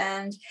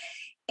happened.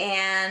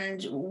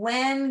 And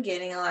when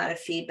getting a lot of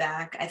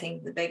feedback, I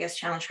think the biggest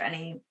challenge for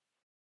any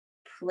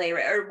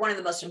playwright, or one of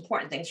the most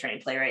important things for any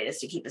playwright, is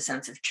to keep a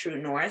sense of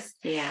true north.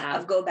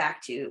 Of go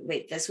back to,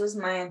 wait, this was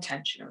my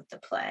intention with the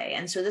play.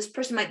 And so this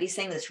person might be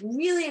saying this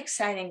really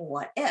exciting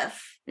what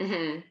if,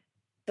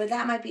 but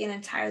that might be an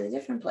entirely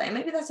different play.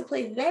 Maybe that's a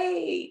play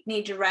they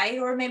need to write,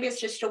 or maybe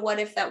it's just a what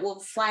if that will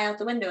fly out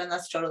the window, and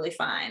that's totally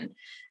fine.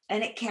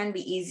 And it can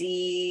be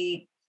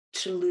easy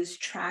to lose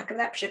track of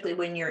that, particularly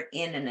when you're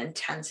in an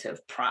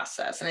intensive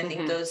process. And I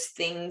think those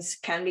things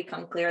can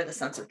become clear. The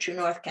sense of true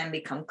north can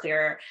become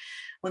clearer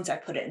once I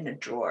put it in a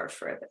drawer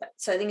for a bit.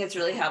 So I think it's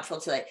really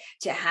helpful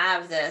to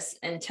have this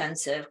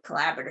intensive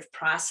collaborative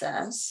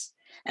process.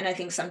 And I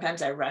think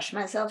sometimes I rush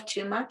myself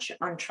too much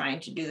on trying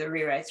to do the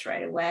rewrites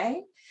right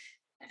away.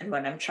 And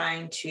what I'm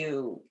trying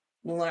to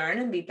learn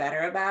and be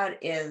better about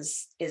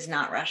is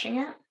not rushing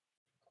it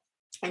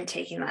and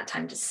taking that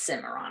time to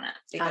simmer on it,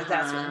 because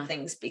that's when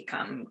things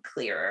become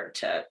clearer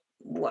to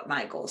what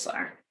my goals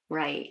are.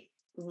 Right.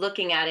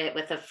 Looking at it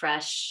with a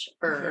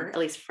at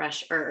least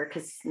fresher,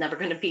 because it's never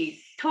going to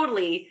be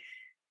totally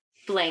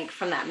blank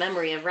from that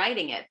memory of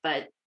writing it,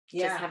 but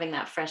just having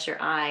that fresher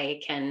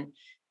eye can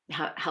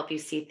help you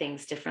see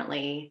things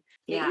differently.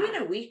 Even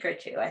a week or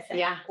two, I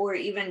think. Or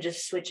even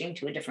just switching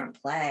to a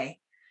different play.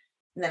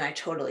 And then I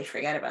totally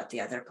forget about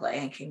the other play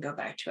and can go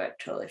back to it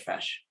totally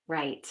fresh.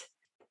 Right.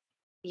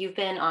 You've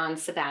been on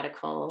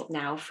sabbatical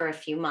now for a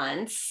few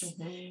months,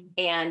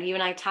 and you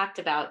and I talked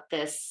about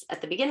this at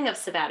the beginning of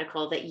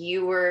sabbatical, that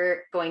you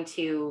were going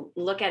to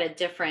look at a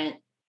different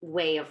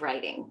way of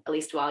writing, at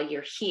least while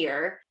you're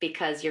here,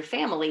 because your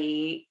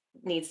family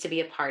needs to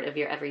be a part of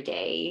your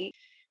everyday.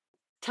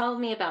 Tell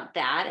me about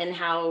that and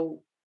how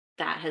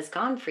that has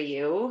gone for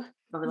you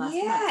over the last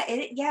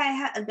month.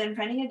 I have been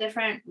finding a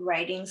different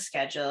writing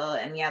schedule,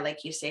 and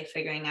like you say,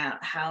 figuring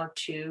out how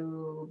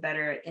to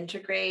better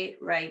integrate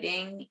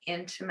writing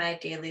into my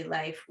daily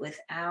life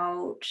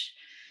without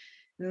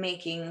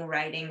making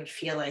writing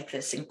feel like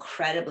this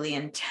incredibly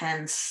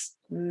intense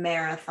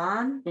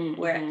marathon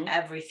where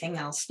everything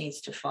else needs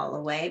to fall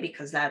away,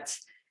 because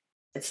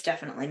it's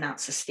definitely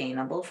not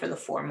sustainable for the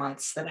 4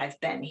 months that I've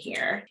been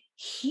here.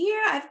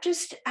 Here,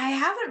 I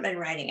haven't been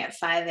writing at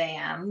 5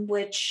 a.m.,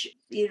 which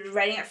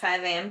writing at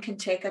 5 a.m. can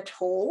take a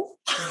toll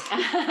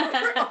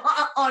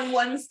on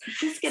one's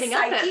just getting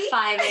psyche. up at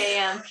 5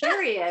 a.m.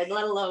 period,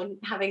 let alone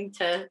having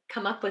to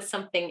come up with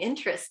something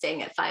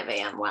interesting at 5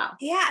 a.m. Wow.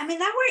 Yeah, I mean,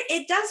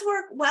 it does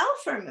work well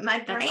for me. My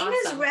brain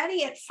is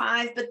ready at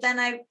 5, but then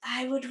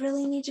I would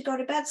really need to go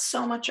to bed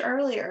so much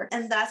earlier,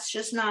 and that's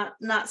just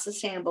not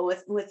sustainable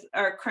with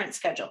our current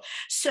schedule.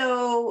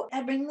 So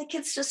I bring the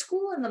kids to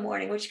school in the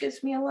morning, which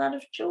gives me a lot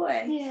of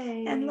joy.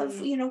 Yay. And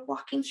love,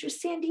 walking through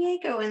San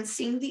Diego and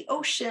seeing the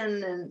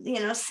ocean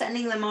and,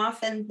 sending them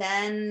off. And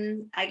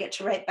then I get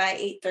to write by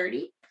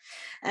 8:30.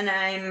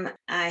 And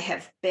I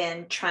have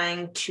been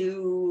trying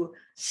to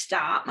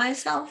stop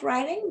myself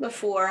writing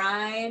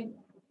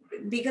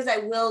because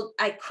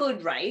I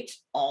could write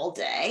all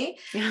day,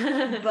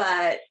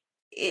 but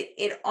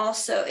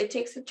it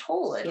takes a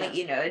toll. And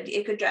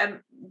it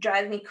could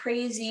drive me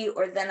crazy,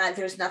 or then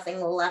there's nothing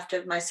left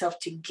of myself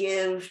to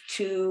give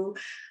to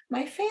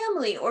my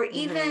family, or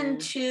even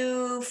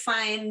to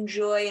find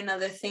joy in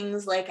other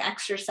things like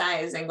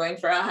exercise and going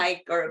for a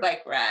hike or a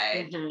bike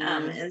ride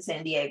in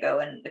San Diego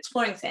and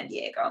exploring San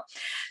Diego.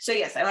 So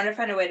yes, I want to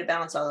find a way to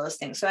balance all those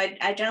things. So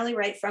I generally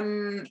write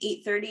from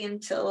 8:30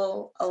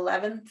 until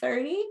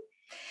 11:30.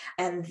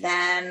 And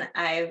then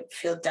I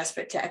feel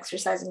desperate to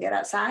exercise and get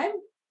outside.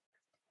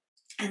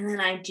 And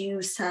then I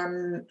do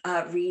some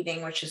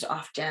reading, which is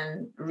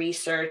often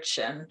research.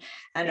 And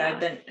I know I've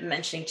been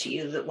mentioning to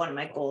you that one of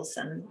my goals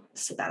in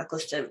sabbatical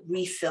is to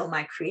refill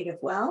my creative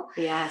well.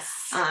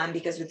 Yes.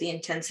 Because with the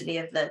intensity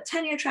of the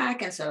tenure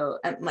track and so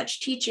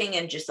much teaching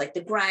and just like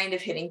the grind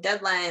of hitting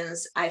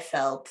deadlines, I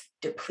felt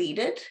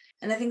depleted.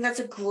 And I think that's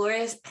a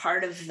glorious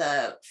part of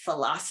the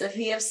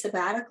philosophy of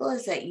sabbatical,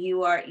 is that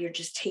you're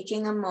just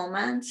taking a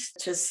moment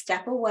to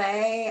step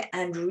away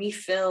and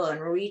refill and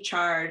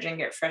recharge and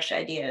get fresh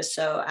ideas.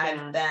 So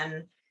I've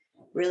been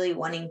really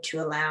wanting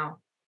to allow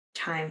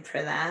time for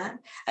that.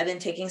 I've been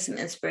taking some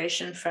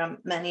inspiration from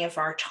many of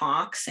our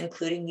talks,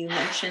 including you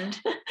mentioned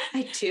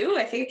I do.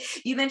 I think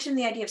you mentioned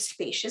the idea of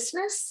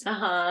spaciousness,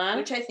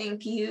 which I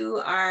think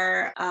you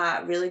are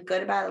really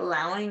good about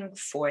allowing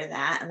for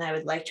that. And I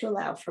would like to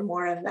allow for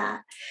more of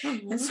that.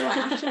 And so I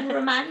have to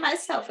remind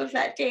myself of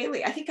that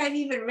daily. I think I've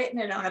even written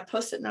it on a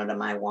Post-it note on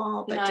my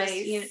wall, but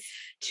just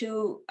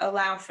to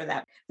allow for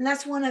that. And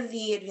that's one of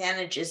the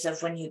advantages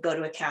of when you go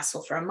to a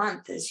castle for a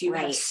month is you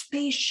have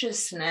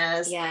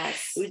spaciousness.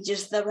 Yes.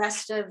 Just the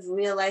rest of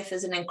real life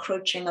isn't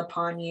encroaching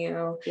upon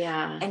you.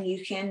 Yeah. And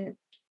you can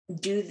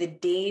do the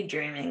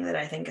daydreaming that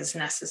I think is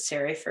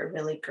necessary for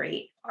really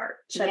great art.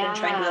 So I've been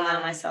trying to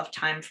allow myself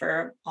time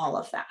for all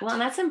of that. Well,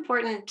 and that's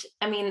important.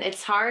 I mean,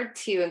 it's hard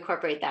to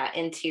incorporate that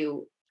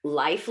into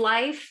life,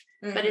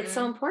 but it's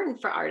so important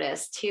for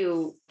artists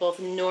to both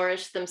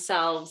nourish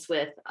themselves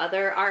with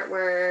other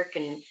artwork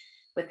and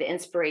with the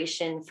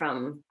inspiration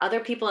from other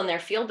people in their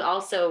field,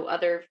 also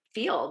other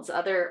fields,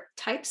 other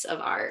types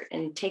of art,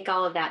 and take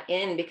all of that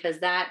in, because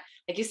that,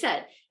 like you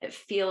said,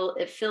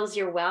 it fills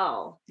your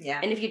well. Yeah.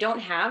 And if you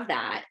don't have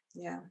that,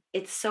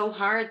 it's so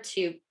hard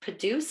to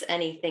produce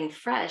anything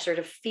fresh or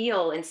to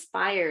feel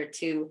inspired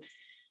to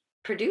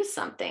produce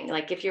something.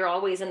 Like if you're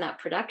always in that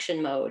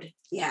production mode.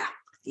 Yeah.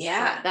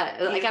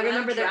 Like I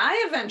remember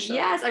that eventually.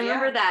 Yes, I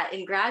remember that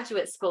in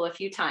graduate school a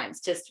few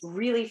times, just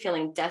really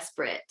feeling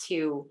desperate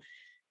to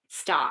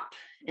stop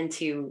and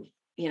to,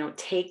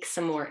 take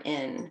some more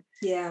in.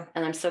 Yeah.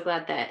 And I'm so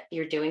glad that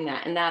you're doing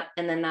that. And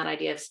then that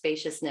idea of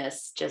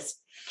spaciousness,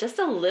 just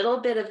a little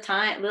bit of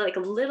time, like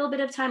a little bit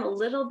of time, a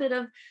little bit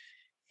of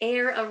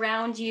air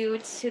around you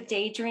to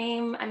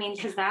daydream. I mean,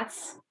 because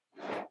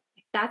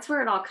that's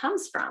where it all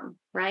comes from,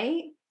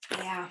 right?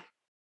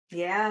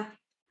 Yeah.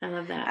 I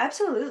love that.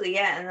 Absolutely.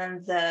 Yeah. And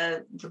then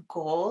the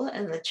goal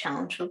and the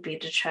challenge will be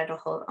to try to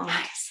hold on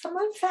to some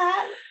of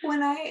that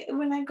when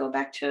I go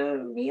back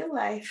to real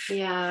life.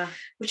 Yeah.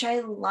 Which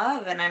I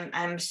love. And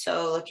I'm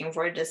so looking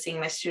forward to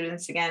seeing my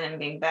students again and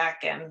being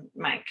back in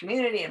my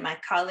community and my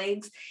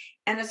colleagues.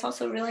 And it's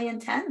also really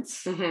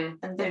intense.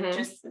 And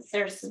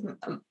there's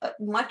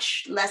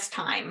much less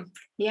time.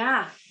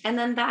 Yeah. And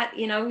then that,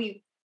 you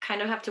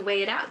kind of have to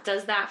weigh it out.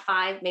 Does that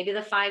maybe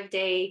the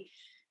 5-day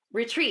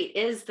retreat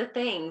is the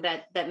thing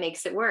that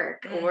makes it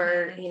work,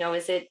 or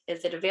is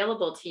it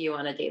available to you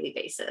on a daily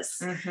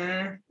basis?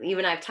 You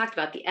and I've talked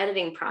about the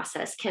editing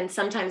process can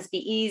sometimes be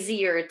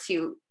easier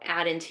to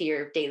add into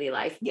your daily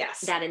life.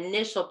 Yes, that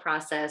initial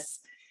process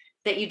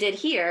that you did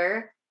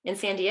here in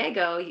San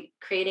Diego,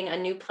 creating a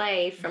new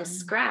play from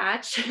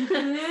scratch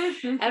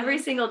every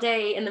single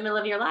day in the middle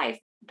of your life,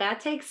 that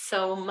takes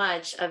so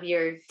much of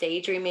your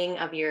daydreaming,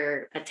 of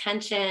your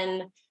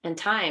attention and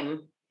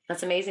time.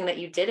 That's amazing that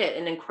you did it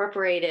and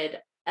incorporated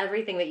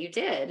everything that you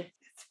did.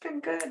 It's been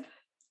good.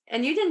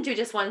 And you didn't do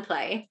just one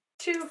play.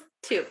 Two.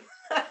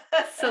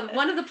 So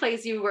one of the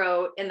plays you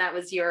wrote, and it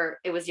was your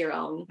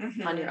own,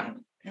 on your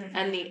own.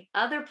 And the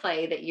other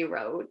play that you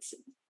wrote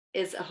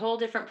is a whole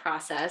different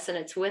process, and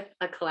it's with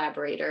a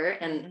collaborator.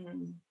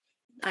 And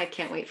I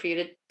can't wait for you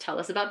to tell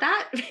us about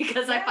that,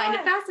 because I find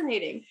it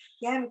fascinating.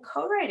 Yeah, I'm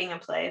co-writing a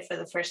play for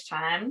the first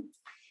time.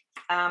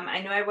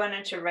 I knew I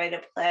wanted to write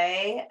a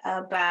play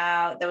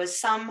that was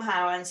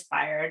somehow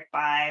inspired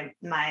by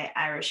my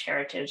Irish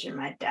heritage. And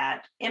my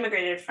dad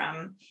immigrated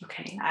from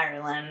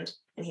Ireland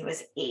when he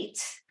was 8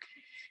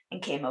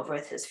 and came over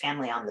with his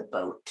family on the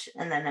boat,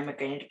 and then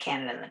immigrated to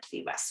Canada and then to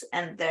the US.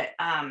 And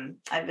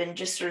I've been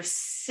just sort of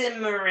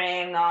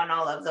simmering on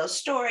all of those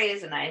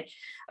stories, and I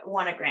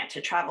won a grant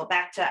to travel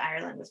back to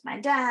Ireland with my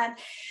dad.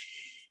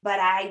 But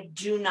I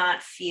do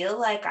not feel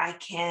like I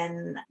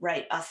can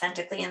write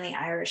authentically in the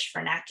Irish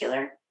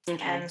vernacular.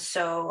 And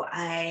so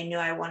I knew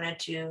I wanted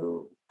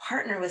to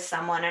partner with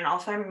someone. And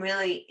also I'm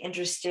really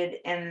interested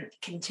in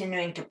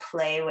continuing to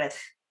play with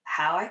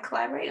how I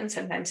collaborate, and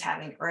sometimes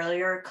having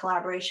earlier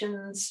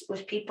collaborations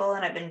with people.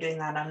 And I've been doing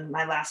that on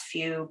my last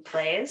few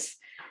plays,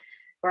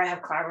 where I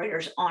have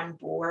collaborators on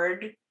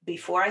board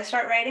before I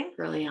start writing.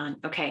 Early on.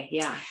 Okay.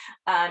 Yeah.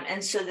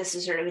 And so this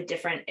is sort of a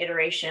different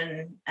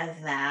iteration of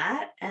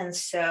that. And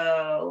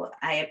so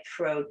I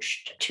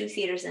approached 2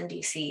 theaters in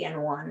DC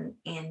and 1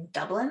 in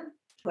Dublin,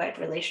 who I had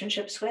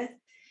relationships with,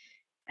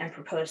 and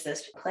proposed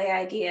this play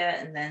idea.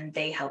 And then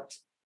they helped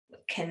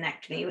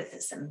connect me with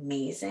this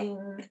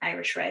amazing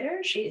Irish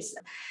writer. She's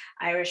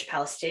Irish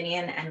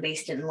Palestinian and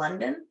based in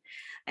London.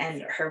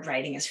 And her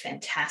writing is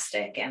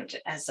fantastic. And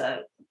as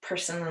a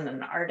person and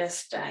an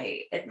artist,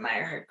 I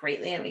admire her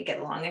greatly, and we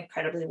get along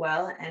incredibly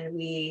well. And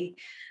we,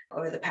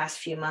 over the past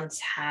few months,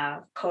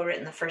 have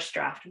co-written the first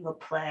draft of a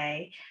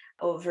play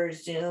over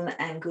Zoom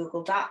and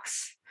Google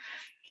Docs.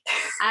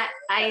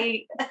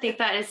 I think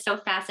that is so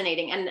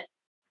fascinating. And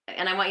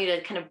I want you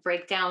to kind of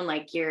break down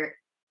like your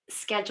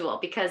schedule,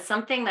 because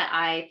something that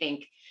I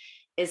think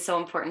is so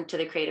important to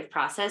the creative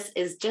process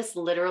is just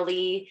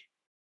literally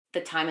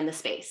the time and the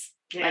space.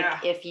 Yeah.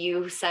 Like if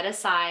you set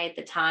aside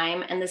the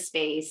time and the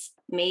space,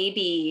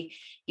 maybe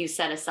you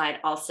set aside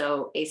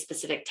also a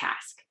specific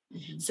task.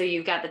 So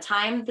you've got the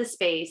time, the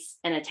space,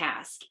 and a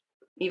task.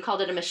 You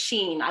called it a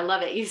machine. I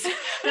love it. You said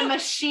the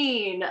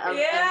machine of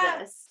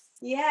this.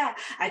 Yeah,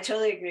 I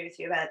totally agree with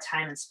you about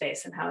time and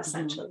space and how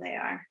essential they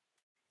are.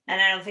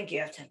 And I don't think you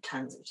have to have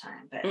tons of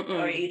time, but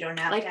or you don't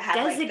have like to have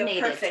like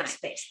the perfect time.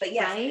 space. But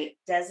yes, right?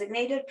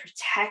 Designated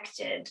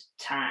protected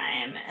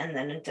time and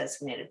then a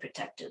designated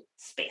protected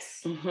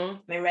space. I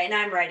mean, right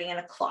now I'm writing in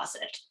a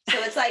closet. So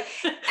it's like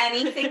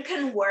anything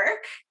can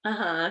work. You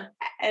know,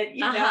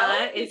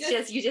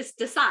 it's you just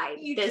decide.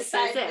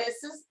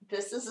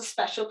 This is a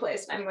special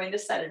place. I'm going to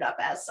set it up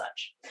as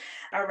such.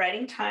 Our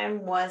writing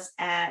time was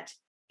at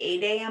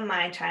 8 a.m.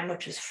 my time,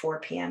 which was 4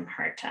 p.m.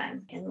 her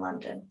time in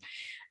London.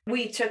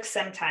 We took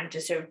some time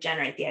to sort of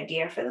generate the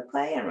idea for the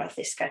play and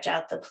roughly sketch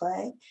out the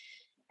play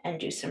and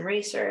do some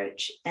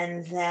research.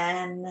 And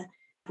then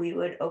we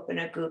would open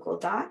a Google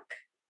Doc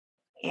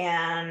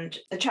and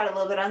chat a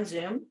little bit on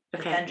Zoom,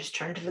 but then just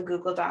turn to the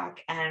Google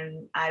Doc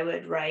and I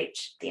would write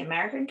the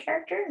American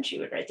character and she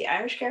would write the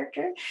Irish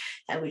character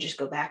and we just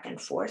go back and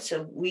forth.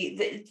 So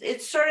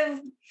it sort of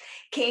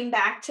came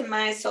back to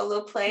my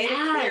solo play, to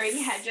Clearing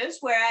Hedges,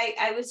 where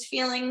I was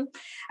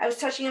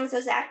touching in with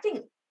those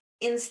acting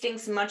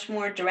instincts much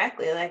more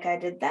directly like I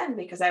did then,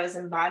 because I was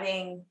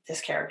embodying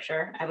this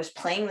character. I was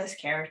playing this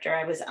character.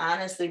 I was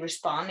honestly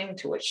responding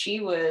to what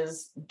she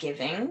was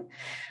giving.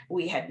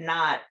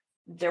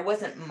 There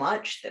wasn't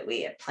much that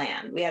we had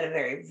planned. We had a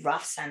very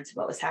rough sense of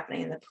what was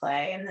happening in the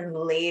play. And then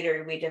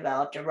later we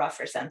developed a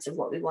rougher sense of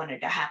what we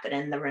wanted to happen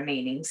in the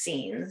remaining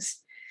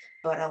scenes.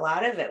 But a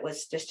lot of it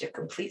was just a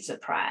complete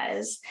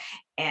surprise.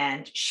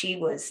 And she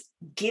was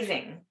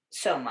giving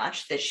so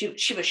much that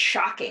she was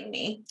shocking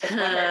me with what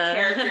her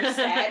character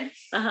said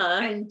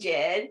and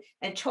did,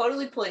 and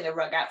totally pulling the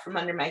rug out from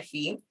under my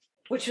feet,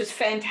 which was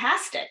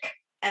fantastic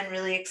and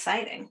really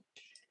exciting.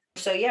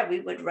 So yeah,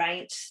 we'd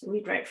write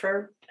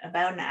for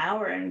about an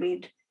hour and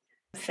we'd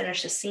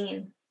finish a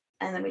scene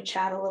and then we'd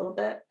chat a little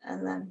bit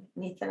and then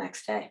meet the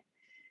next day.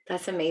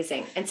 That's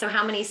amazing. And so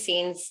how many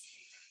scenes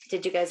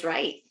did you guys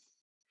write?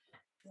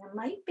 There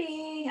might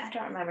be, I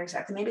don't remember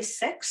exactly, maybe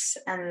 6.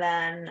 And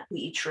then we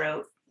each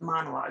wrote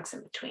monologues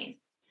in between.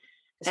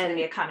 It's going to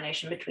be a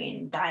combination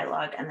between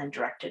dialogue and then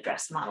direct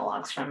address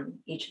monologues from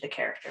each of the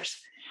characters.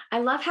 I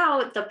love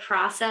how the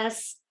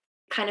process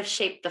kind of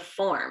shaped the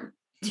form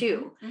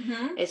too.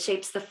 It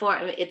shapes the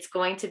form. It's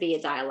going to be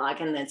a dialogue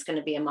and then it's going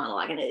to be a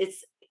monologue. And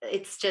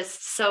it's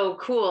just so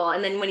cool.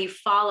 And then when you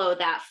follow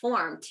that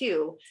form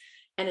too,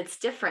 and it's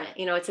different,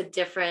 it's a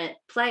different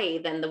play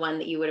than the one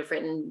that you would have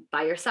written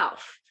by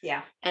yourself.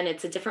 Yeah. And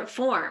it's a different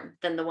form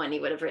than the one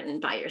you would have written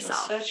by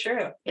yourself. That's so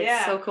true.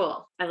 It's so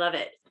cool. I love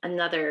it.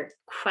 Another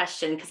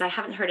question, because I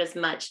haven't heard as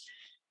much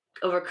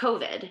over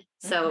COVID.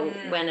 So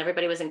when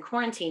everybody was in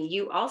quarantine,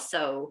 you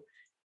also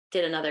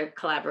did another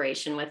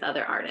collaboration with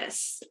other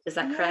artists. Is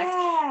that correct?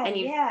 And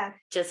you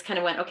just kind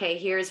of went, okay,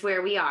 here's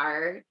where we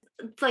are.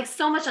 It's like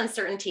so much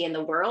uncertainty in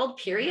the world,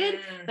 period.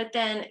 But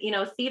then,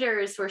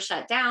 theaters were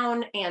shut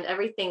down and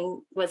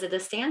everything was at a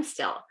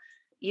standstill.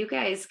 You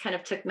guys kind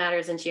of took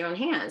matters into your own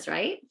hands,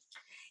 right?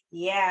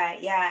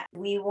 Yeah.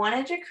 We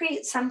wanted to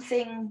create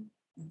something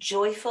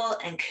joyful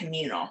and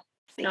communal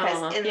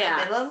because in the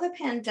middle of the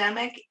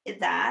pandemic,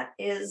 that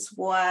is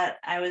what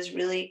I was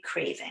really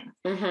craving.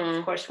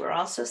 Of course, we're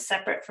also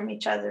separate from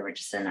each other. We're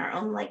just in our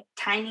own like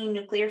tiny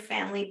nuclear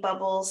family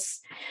bubbles.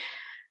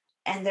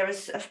 And there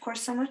was, of course,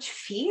 so much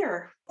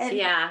fear and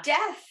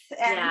death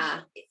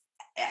and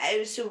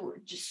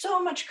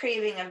so much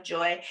craving of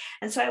joy.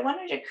 And so I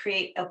wanted to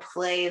create a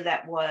play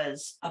that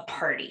was a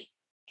party.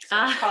 So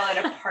I call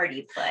it a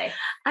party play.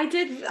 I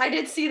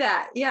did see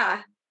that.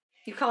 Yeah.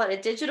 You call it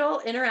a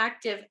digital,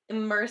 interactive,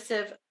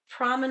 immersive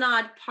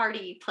promenade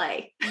party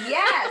play.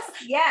 Yes.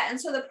 Yeah.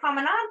 And so the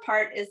promenade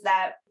part is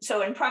that,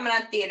 so in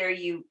promenade theater,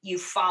 you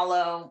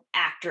follow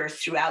actors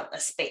throughout a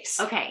space.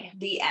 Okay.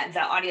 The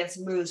audience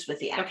moves with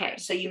the actors. Okay.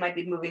 So you might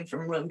be moving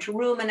from room to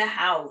room in a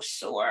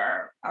house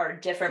or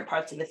different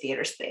parts of a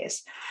theater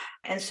space.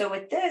 And so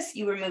with this,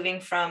 you were moving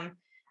from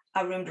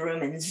a room to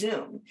room in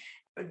Zoom.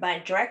 My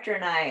director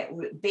and I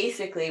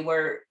basically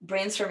were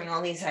brainstorming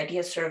all these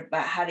ideas sort of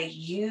about how to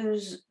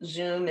use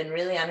Zoom in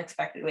really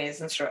unexpected ways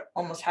and sort of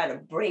almost how to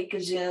break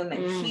Zoom.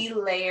 And he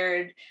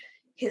layered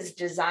his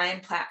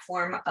design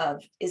platform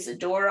of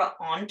Isadora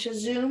onto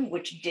Zoom,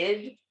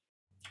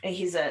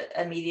 he's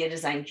a media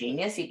design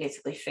genius. He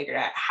basically figured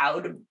out how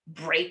to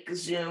break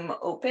Zoom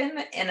open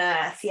in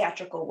a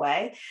theatrical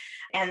way.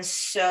 And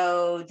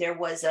so there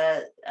was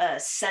a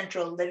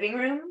central living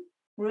room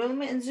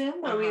in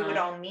Zoom where we would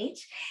all meet.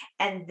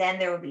 And then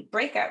there would be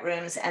breakout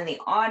rooms and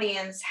the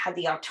audience had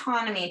the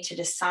autonomy to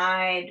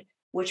decide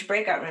which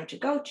breakout room to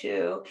go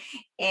to.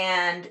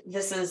 And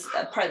this is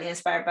partly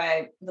inspired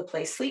by the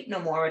play Sleep No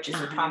More, which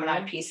is a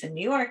promenade piece in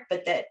New York,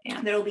 but that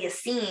there will be a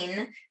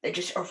scene that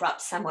just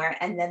erupts somewhere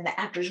and then the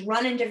actors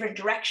run in different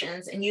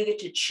directions and you get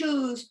to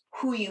choose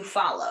who you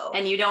follow.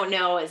 And you don't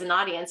know as an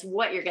audience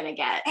what you're going to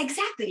get.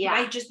 Exactly. Yeah.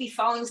 You might just be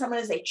following someone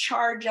as they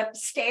charge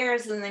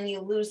upstairs and then you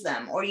lose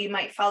them. Or you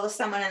might follow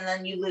someone and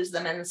then you lose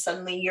them and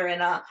suddenly you're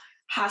in a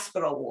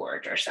hospital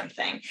ward or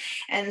something.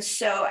 And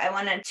so I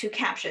wanted to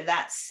capture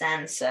that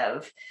sense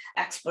of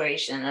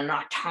exploration and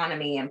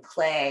autonomy and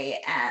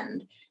play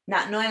and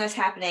not knowing what's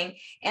happening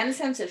and a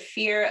sense of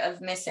fear of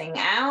missing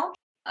out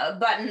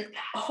button,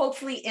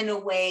 hopefully in a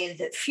way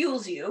that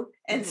fuels you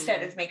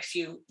instead of make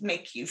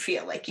you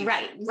feel like you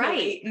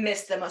really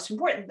missed the most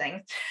important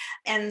thing.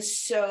 And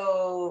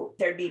so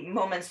there'd be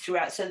moments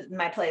throughout. So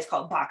my play is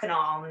called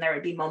Bacchanal, and there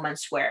would be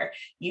moments where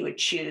you would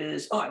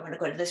choose, I want to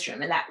go to this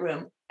room and that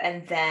room.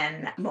 And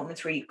then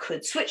moments where you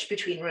could switch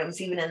between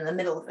rooms, even in the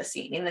middle of a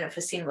scene. Even if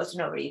a scene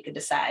wasn't over, you could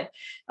decide,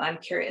 I'm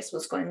curious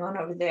what's going on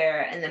over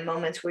there. And then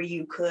moments where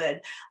you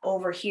could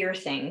overhear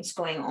things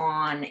going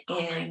on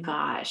in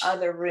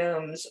other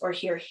rooms or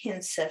hear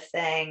hints of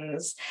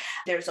things.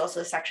 There's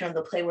also a section of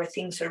the play where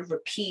things sort of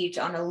repeat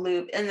on a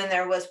loop. And then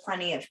there was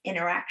plenty of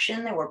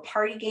interaction. There were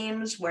party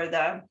games where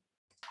the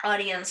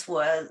audience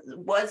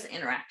was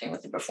interacting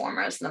with the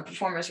performers and the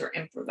performers were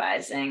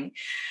improvising.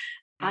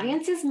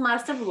 Audiences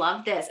must have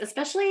loved this,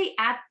 especially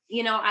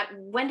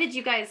when did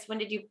you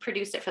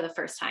produce it for the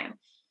first time?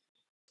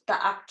 The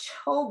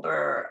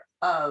October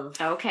of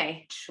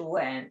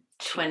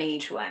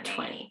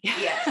 2020.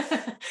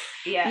 Yes.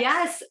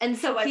 Yes. And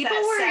so people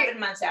were 7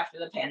 months after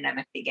the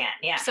pandemic began.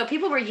 Yeah. So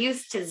people were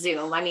used to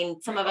Zoom. I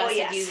mean, some of us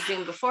had used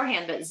Zoom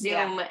beforehand, but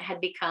Zoom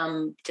had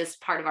become just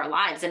part of our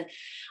lives. And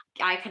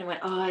I kind of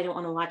went, I don't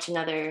want to watch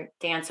another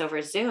dance over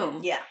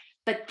Zoom. Yeah.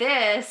 But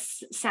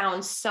this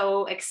sounds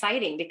so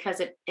exciting because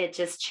it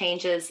just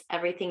changes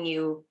everything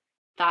you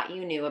thought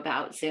you knew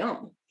about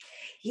Zoom.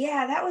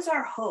 Yeah, that was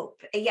our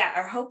hope. Yeah,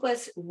 our hope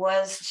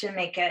was to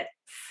make it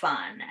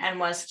fun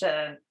and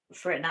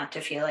for it not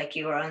to feel like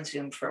you were on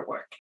Zoom for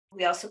work.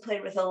 We also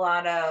played with a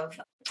lot of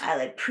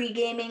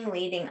pre-gaming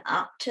leading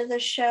up to the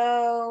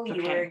show. Okay.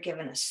 You were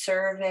given a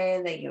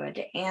survey that you had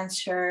to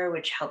answer,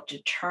 which helped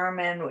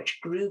determine which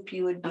group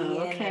you would be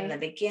in the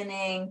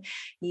beginning.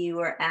 You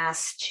were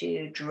asked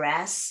to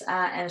dress in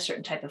a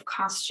certain type of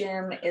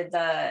costume.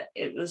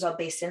 It was all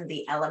based in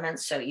the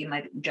elements, so you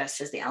might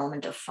dress as the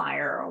element of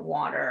fire or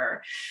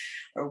water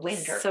or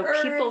wind or so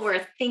earth. People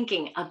were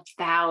thinking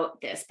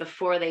about this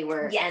before they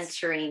were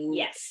entering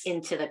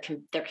into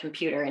their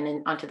computer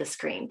and onto the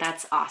screen.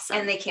 That's awesome.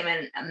 And they came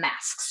in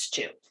masks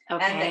too.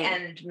 Okay.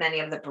 And many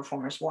of the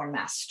performers wore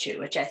masks too,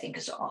 which I think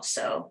is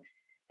also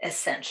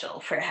essential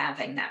for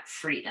having that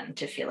freedom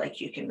to feel like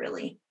you can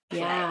really play.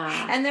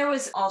 Yeah. And there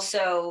was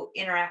also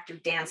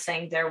interactive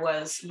dancing.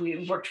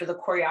 We worked with a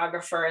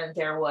choreographer, and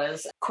there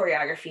was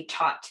choreography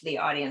taught to the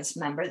audience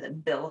member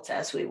that built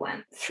as we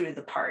went through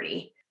the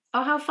party.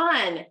 Oh, how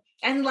fun.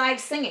 And live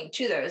singing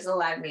too. There was a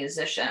live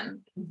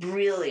musician,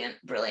 brilliant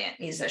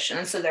musician.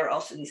 And so there were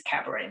also these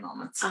cabaret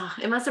moments. Oh,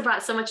 it must have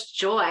brought so much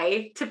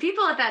joy to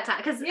people at that time.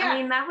 Because I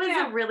mean, that was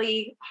a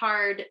really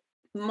hard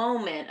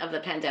moment of the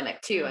pandemic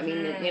too. I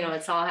mean,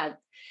 it's all had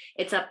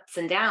its ups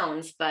and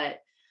downs, but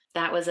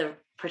that was a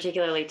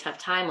particularly tough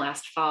time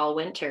last fall,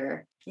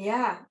 winter.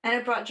 Yeah. And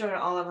it brought joy to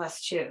all of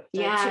us too.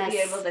 Yeah. To be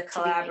able to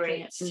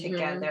collaborate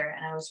together.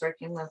 And I was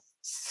working with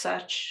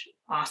such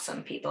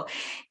awesome people.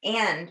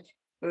 And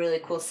a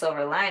really cool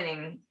silver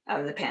lining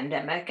of the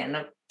pandemic and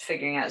of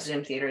figuring out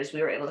Zoom theaters,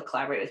 we were able to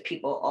collaborate with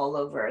people all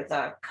over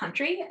the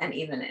country and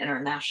even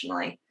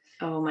internationally.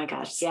 Oh my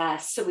gosh,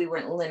 yes. So we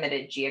weren't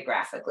limited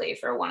geographically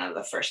for one of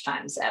the first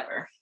times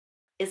ever.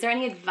 Is there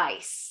any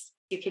advice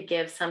you could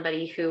give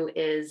somebody who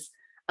is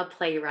a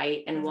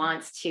playwright and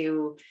wants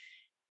to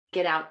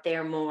get out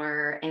there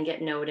more and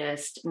get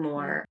noticed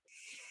more?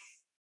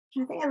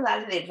 I think a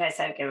lot of the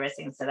advice I give are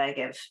things that I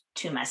give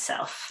to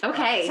myself and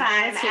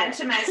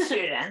to my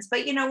students.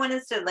 But one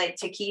is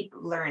to keep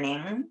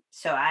learning.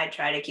 So I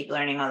try to keep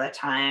learning all the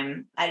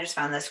time. I just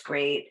found this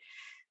great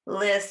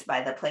list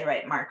by the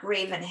playwright Mark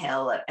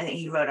Ravenhill. I think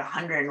he wrote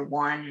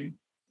 101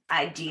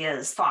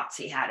 thoughts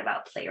he had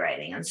about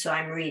playwriting. And so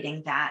I'm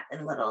reading that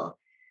in little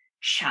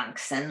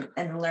chunks and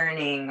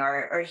learning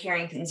or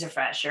hearing things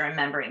afresh or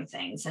remembering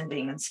things and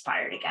being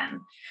inspired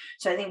again.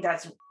 So I think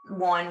that's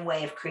one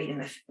way of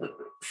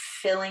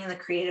filling the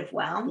creative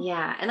well.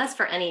 Yeah. And that's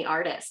for any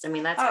artist. I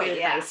mean, that's great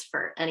advice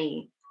for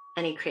any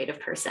creative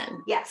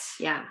person. Yes.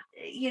 Yeah.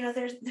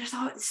 There's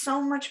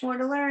so much more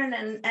to learn.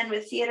 And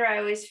with theater, I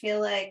always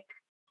feel like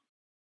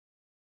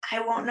I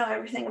won't know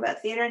everything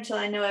about theater until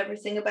I know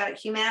everything about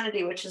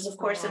humanity, which is, of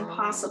course,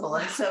 impossible.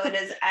 And so it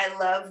is, I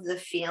love the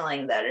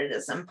feeling that it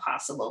is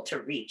impossible to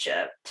reach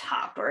a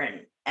top or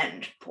an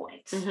end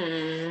point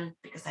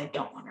because I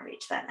don't want to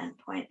reach that end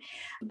point.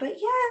 But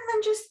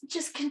and then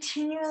just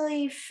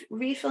continually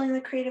refilling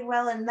the creative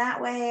well in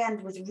that way,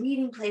 and with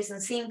reading plays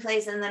and seeing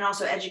plays, and then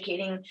also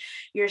educating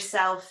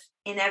yourself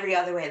in every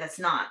other way that's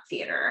not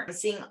theater,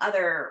 seeing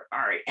other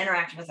art,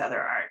 interacting with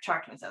other art,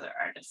 talking with other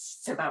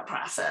artists about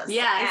process.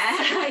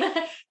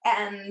 Yes.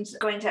 And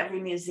going to every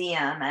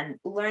museum and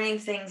learning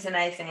things. And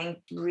I think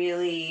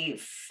really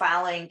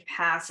following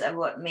paths of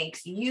what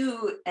makes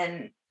you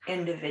an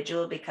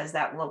individual, because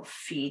that will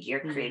feed your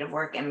creative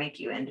work and make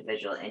you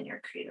individual in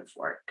your creative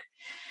work.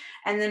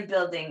 And then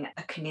building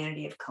a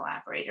community of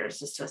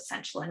collaborators is so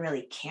essential, and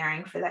really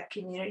caring for that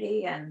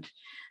community. And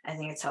I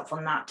think it's helpful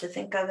not to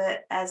think of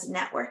it as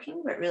networking,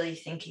 but really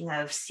thinking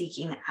of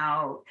seeking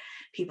out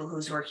people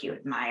whose work you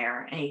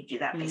admire. And you do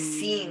that by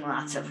seeing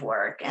lots of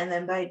work, and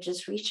then by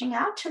just reaching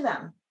out to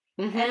them.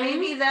 And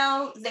maybe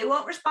they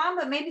won't respond,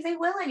 but maybe they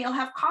will, and you'll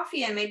have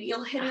coffee and maybe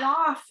you'll hit it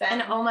off.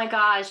 And oh my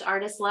gosh,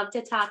 artists love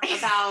to talk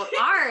about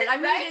art. I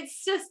mean, Right?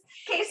 it's just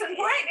Case in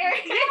point.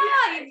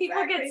 yeah,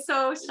 people Exactly. get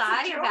so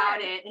shy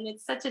about it, and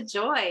it's such a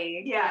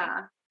joy.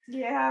 Yeah.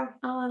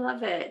 Oh, I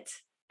love it.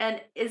 And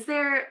is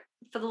there,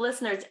 for the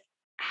listeners,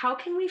 how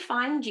can we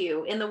find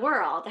you in the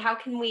world? How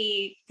can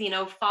we,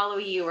 follow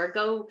you or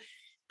go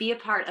be a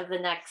part of the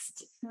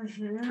next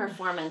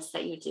performance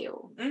that you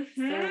do? Is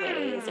there a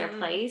way? Is there a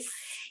place?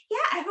 Yeah,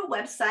 I have a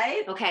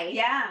website. Okay.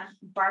 Yeah,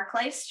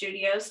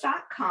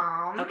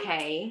 barclaystudios.com.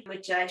 Okay.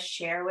 Which I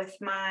share with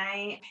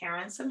my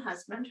parents and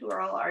husband, who are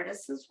all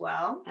artists as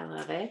well. I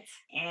love it.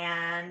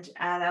 And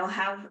they'll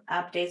have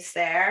updates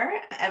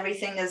there.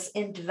 Everything is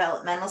in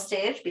developmental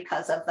stage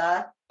because of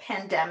the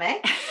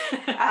pandemic.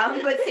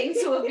 But things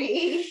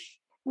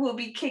will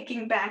be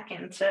kicking back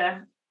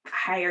into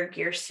higher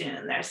gear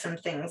soon. There's some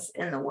things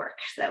in the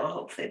works that will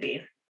hopefully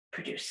be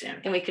produced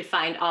soon. And we could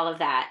find all of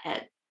that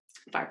at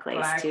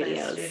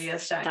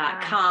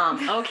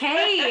barclaystudios.com.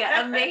 Okay,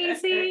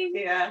 amazing.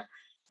 Yeah.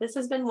 This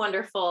has been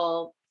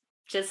wonderful.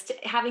 Just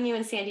having you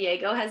in San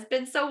Diego has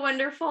been so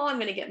wonderful. I'm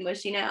going to get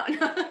mushy now.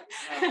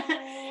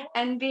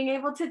 And being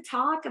able to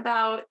talk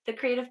about the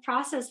creative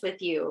process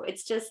with you.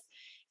 It's just,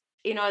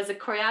 as a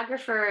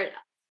choreographer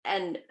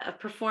and a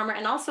performer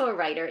and also a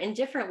writer in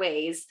different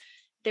ways,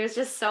 there's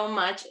just so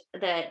much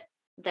that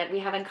we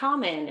have in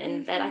common,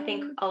 and that I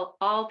think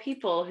all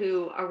people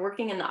who are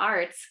working in the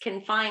arts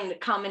can find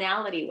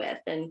commonality with,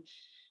 and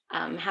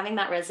having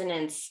that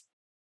resonance,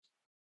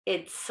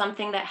 it's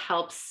something that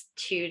helps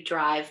to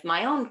drive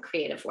my own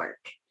creative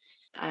work.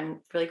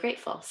 I'm really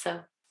grateful. So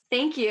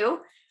thank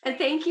you. And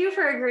thank you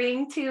for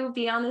agreeing to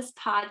be on this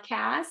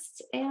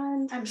podcast.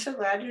 And I'm so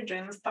glad you're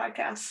doing this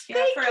podcast.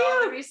 Thank for you.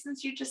 all the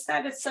reasons you just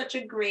said. It's such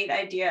a great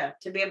idea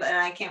to be able, and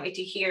I can't wait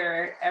to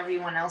hear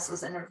everyone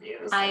else's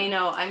interviews. I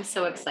know, I'm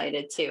so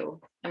excited too.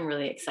 I'm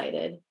really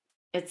excited.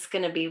 It's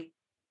going to be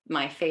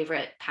my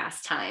favorite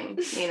pastime,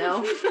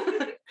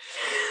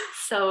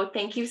 So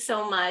thank you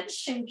so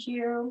much. Thank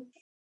you.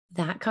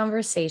 That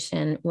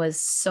conversation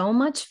was so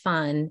much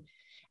fun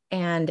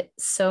and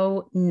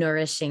so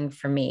nourishing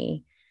for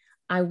me.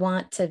 I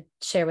want to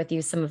share with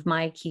you some of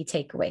my key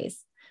takeaways.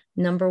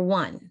 Number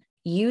 1,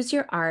 use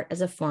your art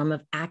as a form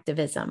of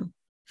activism.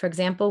 For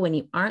example, when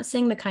you aren't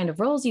seeing the kind of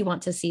roles you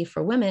want to see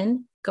for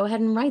women, go ahead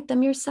and write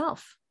them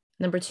yourself.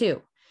 Number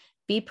 2,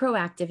 be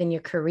proactive in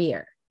your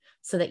career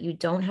so that you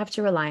don't have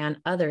to rely on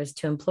others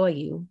to employ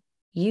you.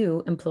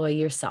 You employ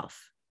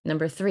yourself.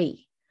 Number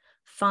 3,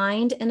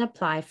 find and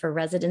apply for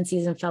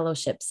residencies and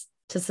fellowships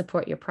to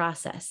support your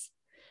process.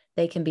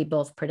 They can be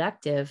both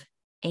productive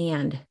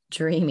and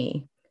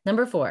dreamy.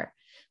 Number 4,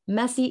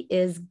 messy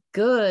is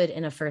good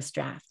in a first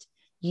draft.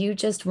 You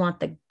just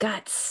want the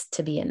guts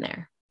to be in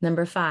there.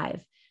 Number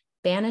 5,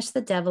 banish the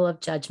devil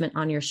of judgment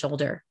on your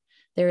shoulder.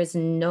 There is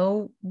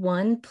no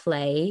one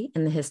play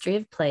in the history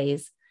of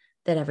plays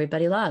that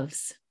everybody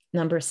loves.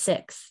 Number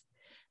 6,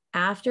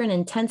 after an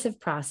intensive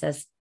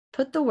process,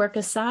 put the work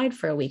aside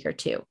for a week or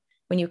two.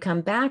 When you come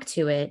back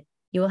to it,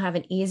 you will have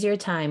an easier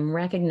time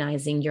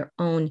recognizing your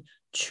own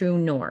true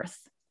north.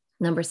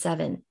 Number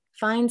 7,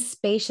 find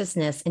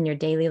spaciousness in your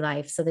daily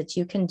life so that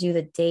you can do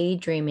the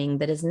daydreaming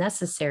that is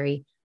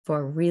necessary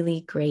for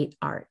really great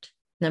art.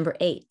 Number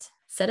 8,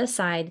 set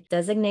aside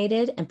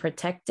designated and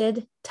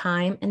protected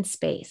time and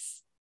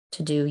space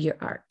to do your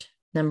art.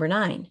 Number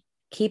 9,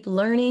 keep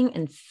learning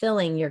and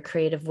filling your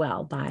creative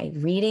well by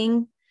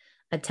reading,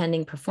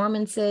 attending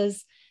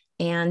performances,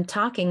 and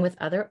talking with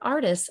other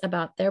artists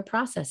about their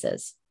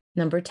processes.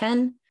 Number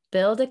 10,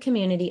 build a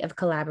community of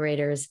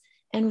collaborators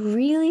and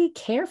really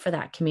care for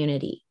that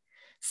community.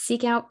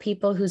 Seek out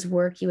people whose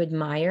work you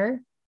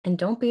admire and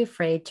don't be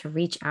afraid to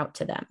reach out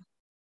to them.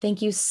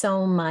 Thank you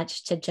so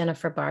much to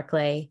Jennifer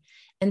Barclay,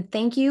 and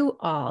thank you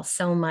all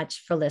so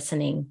much for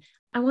listening.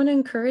 I want to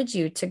encourage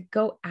you to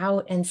go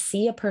out and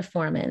see a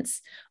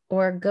performance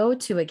or go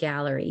to a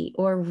gallery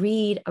or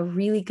read a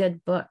really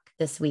good book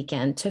this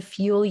weekend to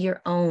fuel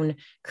your own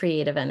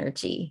creative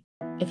energy.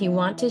 If you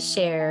want to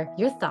share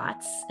your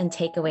thoughts and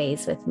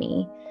takeaways with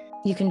me,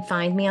 you can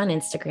find me on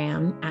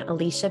Instagram at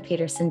Alicia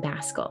Peterson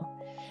Baskell.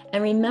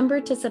 And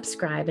remember to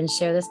subscribe and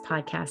share this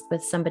podcast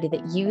with somebody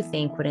that you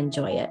think would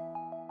enjoy it.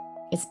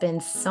 It's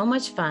been so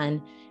much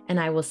fun, and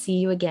I will see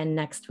you again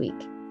next week.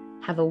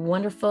 Have a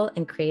wonderful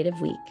and creative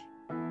week.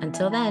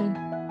 Until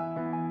then.